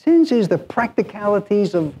my sense is the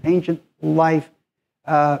practicalities of ancient life,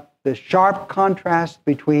 the sharp contrast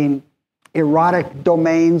between erotic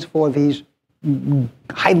domains for these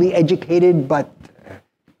highly educated but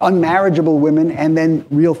unmarriageable women and then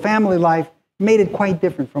real family life made it quite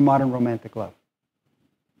different from modern romantic love.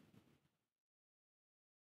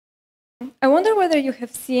 I wonder whether you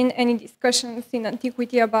have seen any discussions in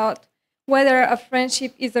antiquity about whether a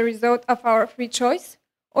friendship is a result of our free choice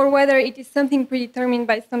or whether it is something predetermined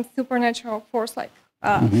by some supernatural force like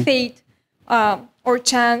fate or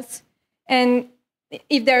chance. And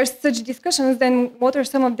if there are such discussions, then what are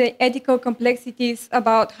some of the ethical complexities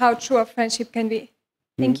about how true a friendship can be?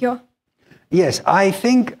 Thank you. Yes, I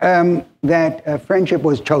think that friendship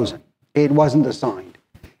was chosen. It wasn't assigned.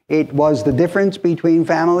 It was the difference between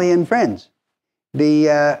family and friends.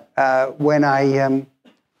 When I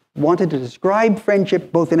wanted to describe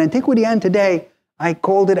friendship both in antiquity and today, I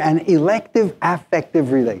called it an elective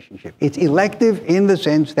affective relationship. It's elective in the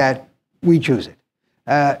sense that we choose it.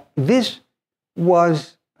 This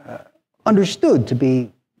was understood to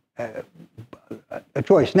be a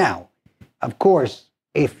choice. Now, of course,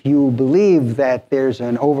 if you believe that there's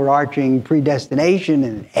an overarching predestination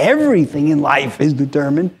and everything in life is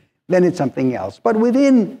determined, then it's something else. But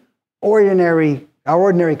within our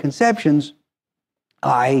ordinary conceptions,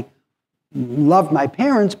 I love my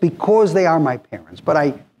parents because they are my parents, but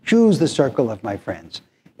I choose the circle of my friends.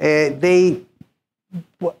 I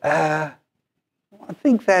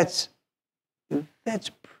think that's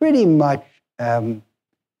pretty much a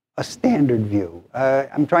standard view.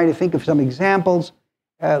 I'm trying to think of some examples.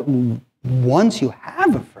 Once you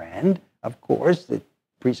have a friend, of course, that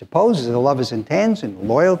presupposes the love is intense and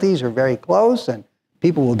loyalties are very close and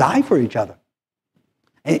people will die for each other.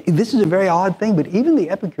 And this is a very odd thing, but even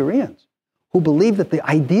the Epicureans, who believed that the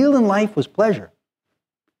ideal in life was pleasure,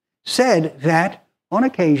 said that on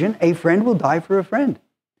occasion a friend will die for a friend.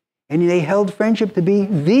 And they held friendship to be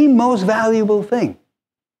the most valuable thing.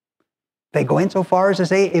 They go in so far as to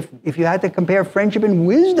say if you had to compare friendship and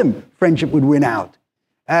wisdom, friendship would win out.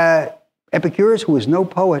 Epicurus, who was no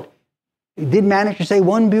poet, did manage to say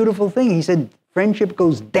one beautiful thing. He said, friendship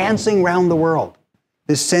goes dancing round the world.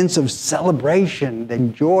 This sense of celebration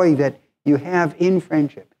and joy that you have in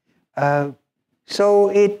friendship. So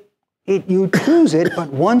you choose it,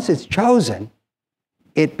 but once it's chosen,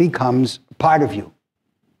 it becomes part of you.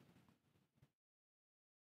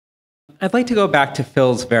 I'd like to go back to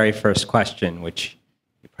Phil's very first question, which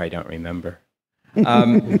you probably don't remember.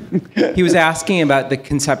 He was asking about the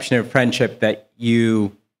conception of friendship that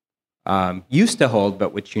you used to hold,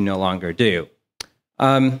 but which you no longer do.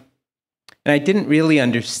 And I didn't really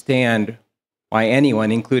understand why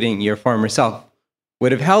anyone, including your former self,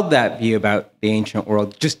 would have held that view about the ancient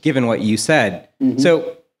world, just given what you said. Mm-hmm.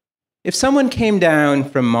 So if someone came down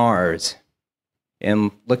from Mars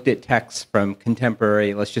and looked at texts from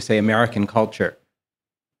contemporary, let's just say American culture,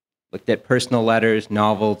 looked at personal letters,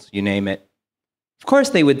 novels, you name it, of course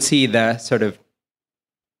they would see the sort of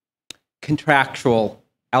contractual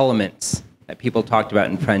elements that people talked about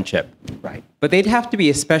in friendship. Right. But they'd have to be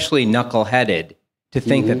especially knuckle-headed to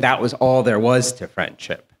think that that was all there was to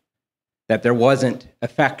friendship, that there wasn't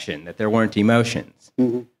affection, that there weren't emotions.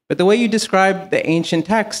 But the way you describe the ancient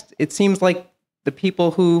text, it seems like the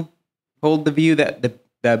people who hold the view that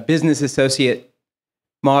the business associate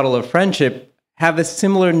model of friendship have a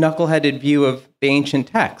similar knuckle-headed view of the ancient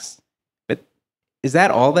texts. But is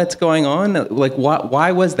that all that's going on? Like,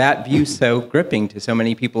 why was that view so gripping to so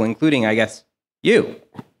many people, including, I guess, you?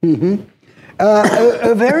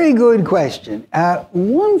 A very good question.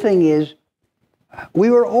 One thing is, we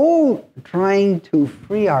were all trying to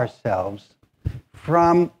free ourselves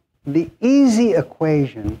from the easy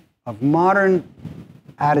equation of modern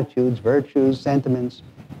attitudes, virtues, sentiments,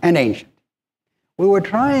 and ancient. We were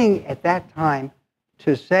trying at that time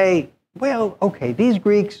to say, well, okay, these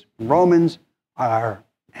Greeks, Romans are,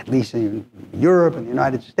 at least in Europe and the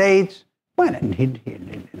United States, well, in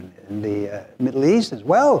the Middle East as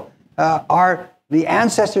well, are the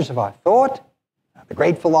ancestors of our thought. The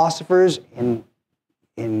great philosophers in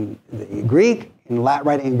the Greek,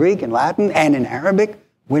 writing in Greek and Latin and in Arabic,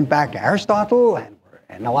 went back to Aristotle and were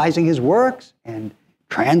analyzing his works and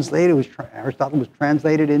translated. Aristotle was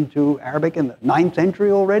translated into Arabic in the 9th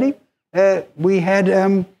century already. We had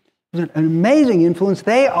an amazing influence.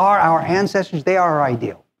 They are our ancestors. They are our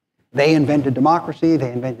ideal. They invented democracy.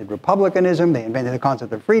 They invented republicanism. They invented the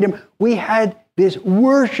concept of freedom. We had this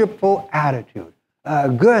worshipful attitude.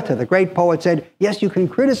 Goethe, the great poet, said, yes, you can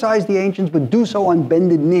criticize the ancients, but do so on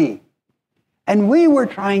bended knee. And we were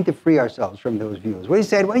trying to free ourselves from those views. We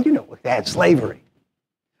said, well, you know, they had slavery.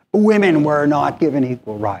 Women were not given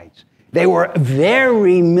equal rights. They were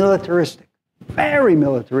very militaristic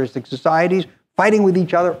societies, fighting with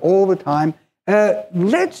each other all the time.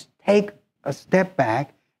 Let's take a step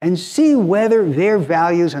back and see whether their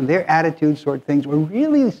values and their attitudes toward things were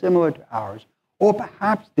really similar to ours or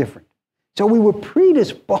perhaps different. So we were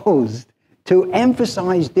predisposed to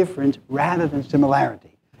emphasize difference rather than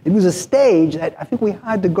similarity. It was a stage that I think we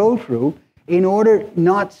had to go through in order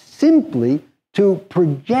not simply to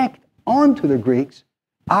project onto the Greeks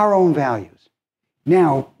our own values.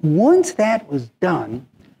 Now, once that was done,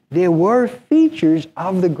 there were features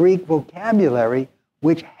of the Greek vocabulary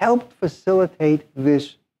which helped facilitate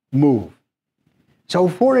this move. So,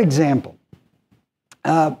 for example,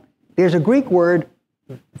 there's a Greek word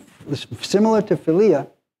similar to philia,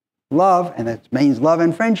 love, and that means love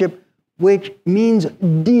and friendship, which means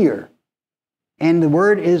dear. And the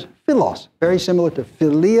word is philos, very similar to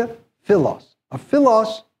philia, philos. A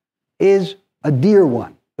philos is a dear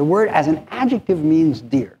one. The word as an adjective means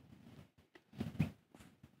dear.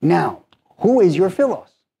 Now, who is your philos?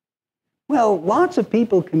 Well, lots of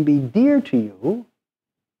people can be dear to you,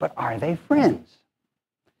 but are they friends?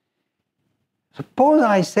 Suppose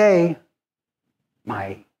I say,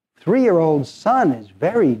 my 3-year-old son is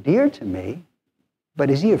very dear to me, but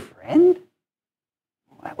is he a friend?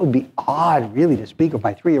 Well, that would be odd, really, to speak of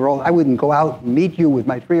my 3-year-old. I wouldn't go out and meet you with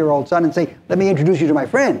my 3-year-old son and say, let me introduce you to my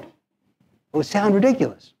friend. It would sound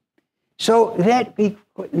ridiculous. So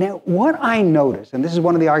now what I notice, and this is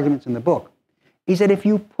one of the arguments in the book, is that if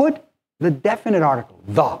you put the definite article,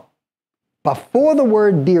 the, before the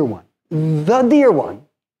word dear one, the dear one,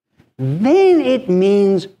 then it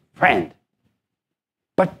means friend.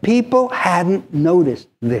 But people hadn't noticed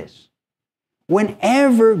this.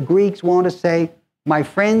 Whenever Greeks want to say, my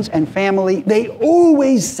friends and family, they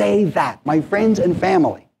always say that, my friends and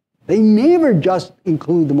family. They never just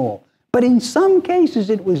include them all. But in some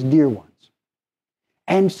cases, it was dear ones.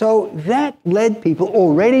 And so that led people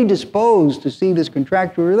already disposed to see this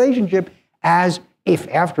contractual relationship as if,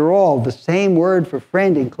 after all, the same word for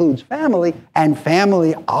friend includes family, and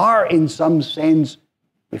family are in some sense,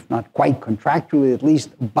 if not quite contractually, at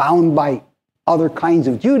least bound by other kinds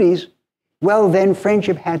of duties, well, then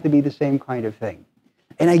friendship had to be the same kind of thing.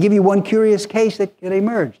 And I give you one curious case that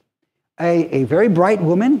emerged. A very bright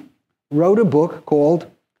woman wrote a book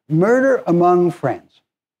called Murder Among Friends.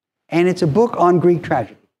 And it's a book on Greek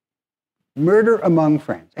tragedy. Murder Among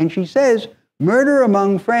Friends. And she says, murder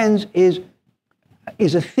among friends is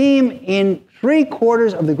a theme in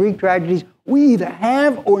 3/4 of the Greek tragedies we either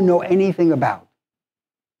have or know anything about.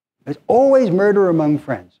 There's always murder among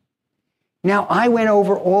friends. Now, I went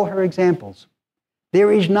over all her examples.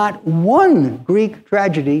 There is not one Greek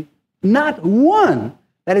tragedy, not one,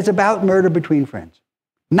 that is about murder between friends.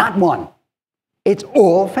 Not one. It's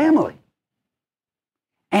all family.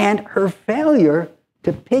 And her failure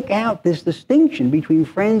to pick out this distinction between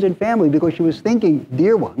friends and family, because she was thinking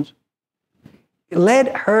dear ones, led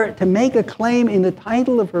her to make a claim in the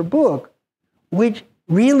title of her book, which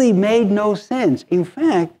really made no sense. In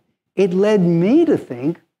fact, it led me to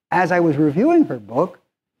think, as I was reviewing her book,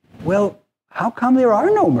 well, how come there are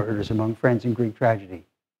no murders among friends in Greek tragedy?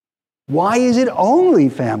 Why is it only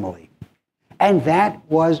family? And that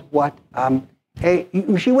was what,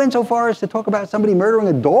 she went so far as to talk about somebody murdering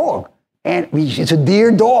a dog. And it's a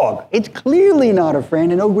dear dog. It's clearly not a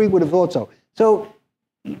friend, and no Greek would have thought so. So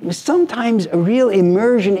sometimes a real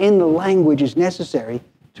immersion in the language is necessary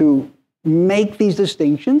to make these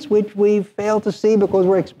distinctions, which we fail to see because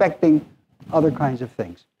we're expecting other kinds of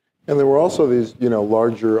things. And there were also these,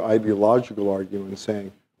 larger ideological arguments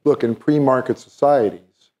saying, look, in pre-market societies,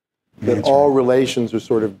 that all relations are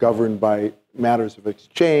sort of governed by matters of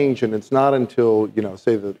exchange, and it's not until,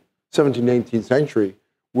 say the 17th, 18th century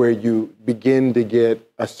where you begin to get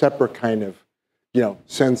a separate kind of,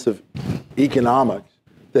 sense of economics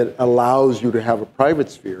that allows you to have a private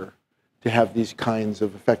sphere, to have these kinds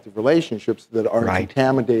of effective relationships that aren't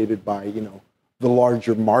contaminated by, the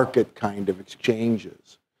larger market kind of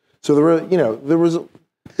exchanges. So there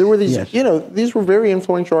were these, these were very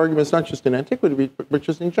influential arguments, not just in antiquity, but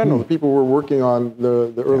just in general. The people were working on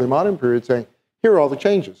the early modern period saying, here are all the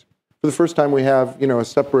changes. For the first time, we have, a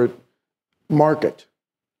separate market.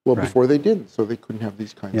 Well, before they didn't, so they couldn't have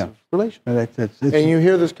these kinds of relations. And you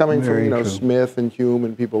hear this coming from, Smith and Hume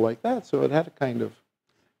and people like that, so it had a kind of...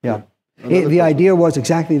 The idea was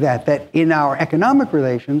exactly that in our economic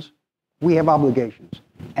relations, we have obligations.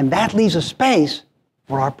 And that leaves a space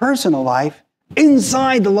for our personal life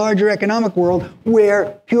inside the larger economic world where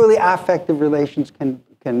purely affective relations can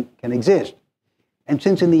exist. And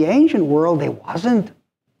since in the ancient world there wasn't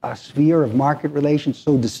a sphere of market relations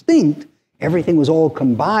so distinct, everything was all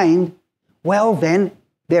combined, well then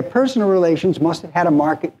their personal relations must have had a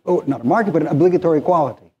market, not a market, but an obligatory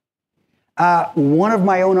quality. One of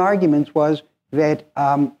my own arguments was that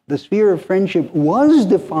the sphere of friendship was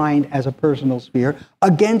defined as a personal sphere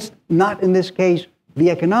against, not in this case, the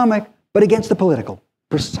economic, but against the political,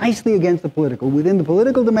 precisely against the political. Within the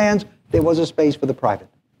political demands, there was a space for the private.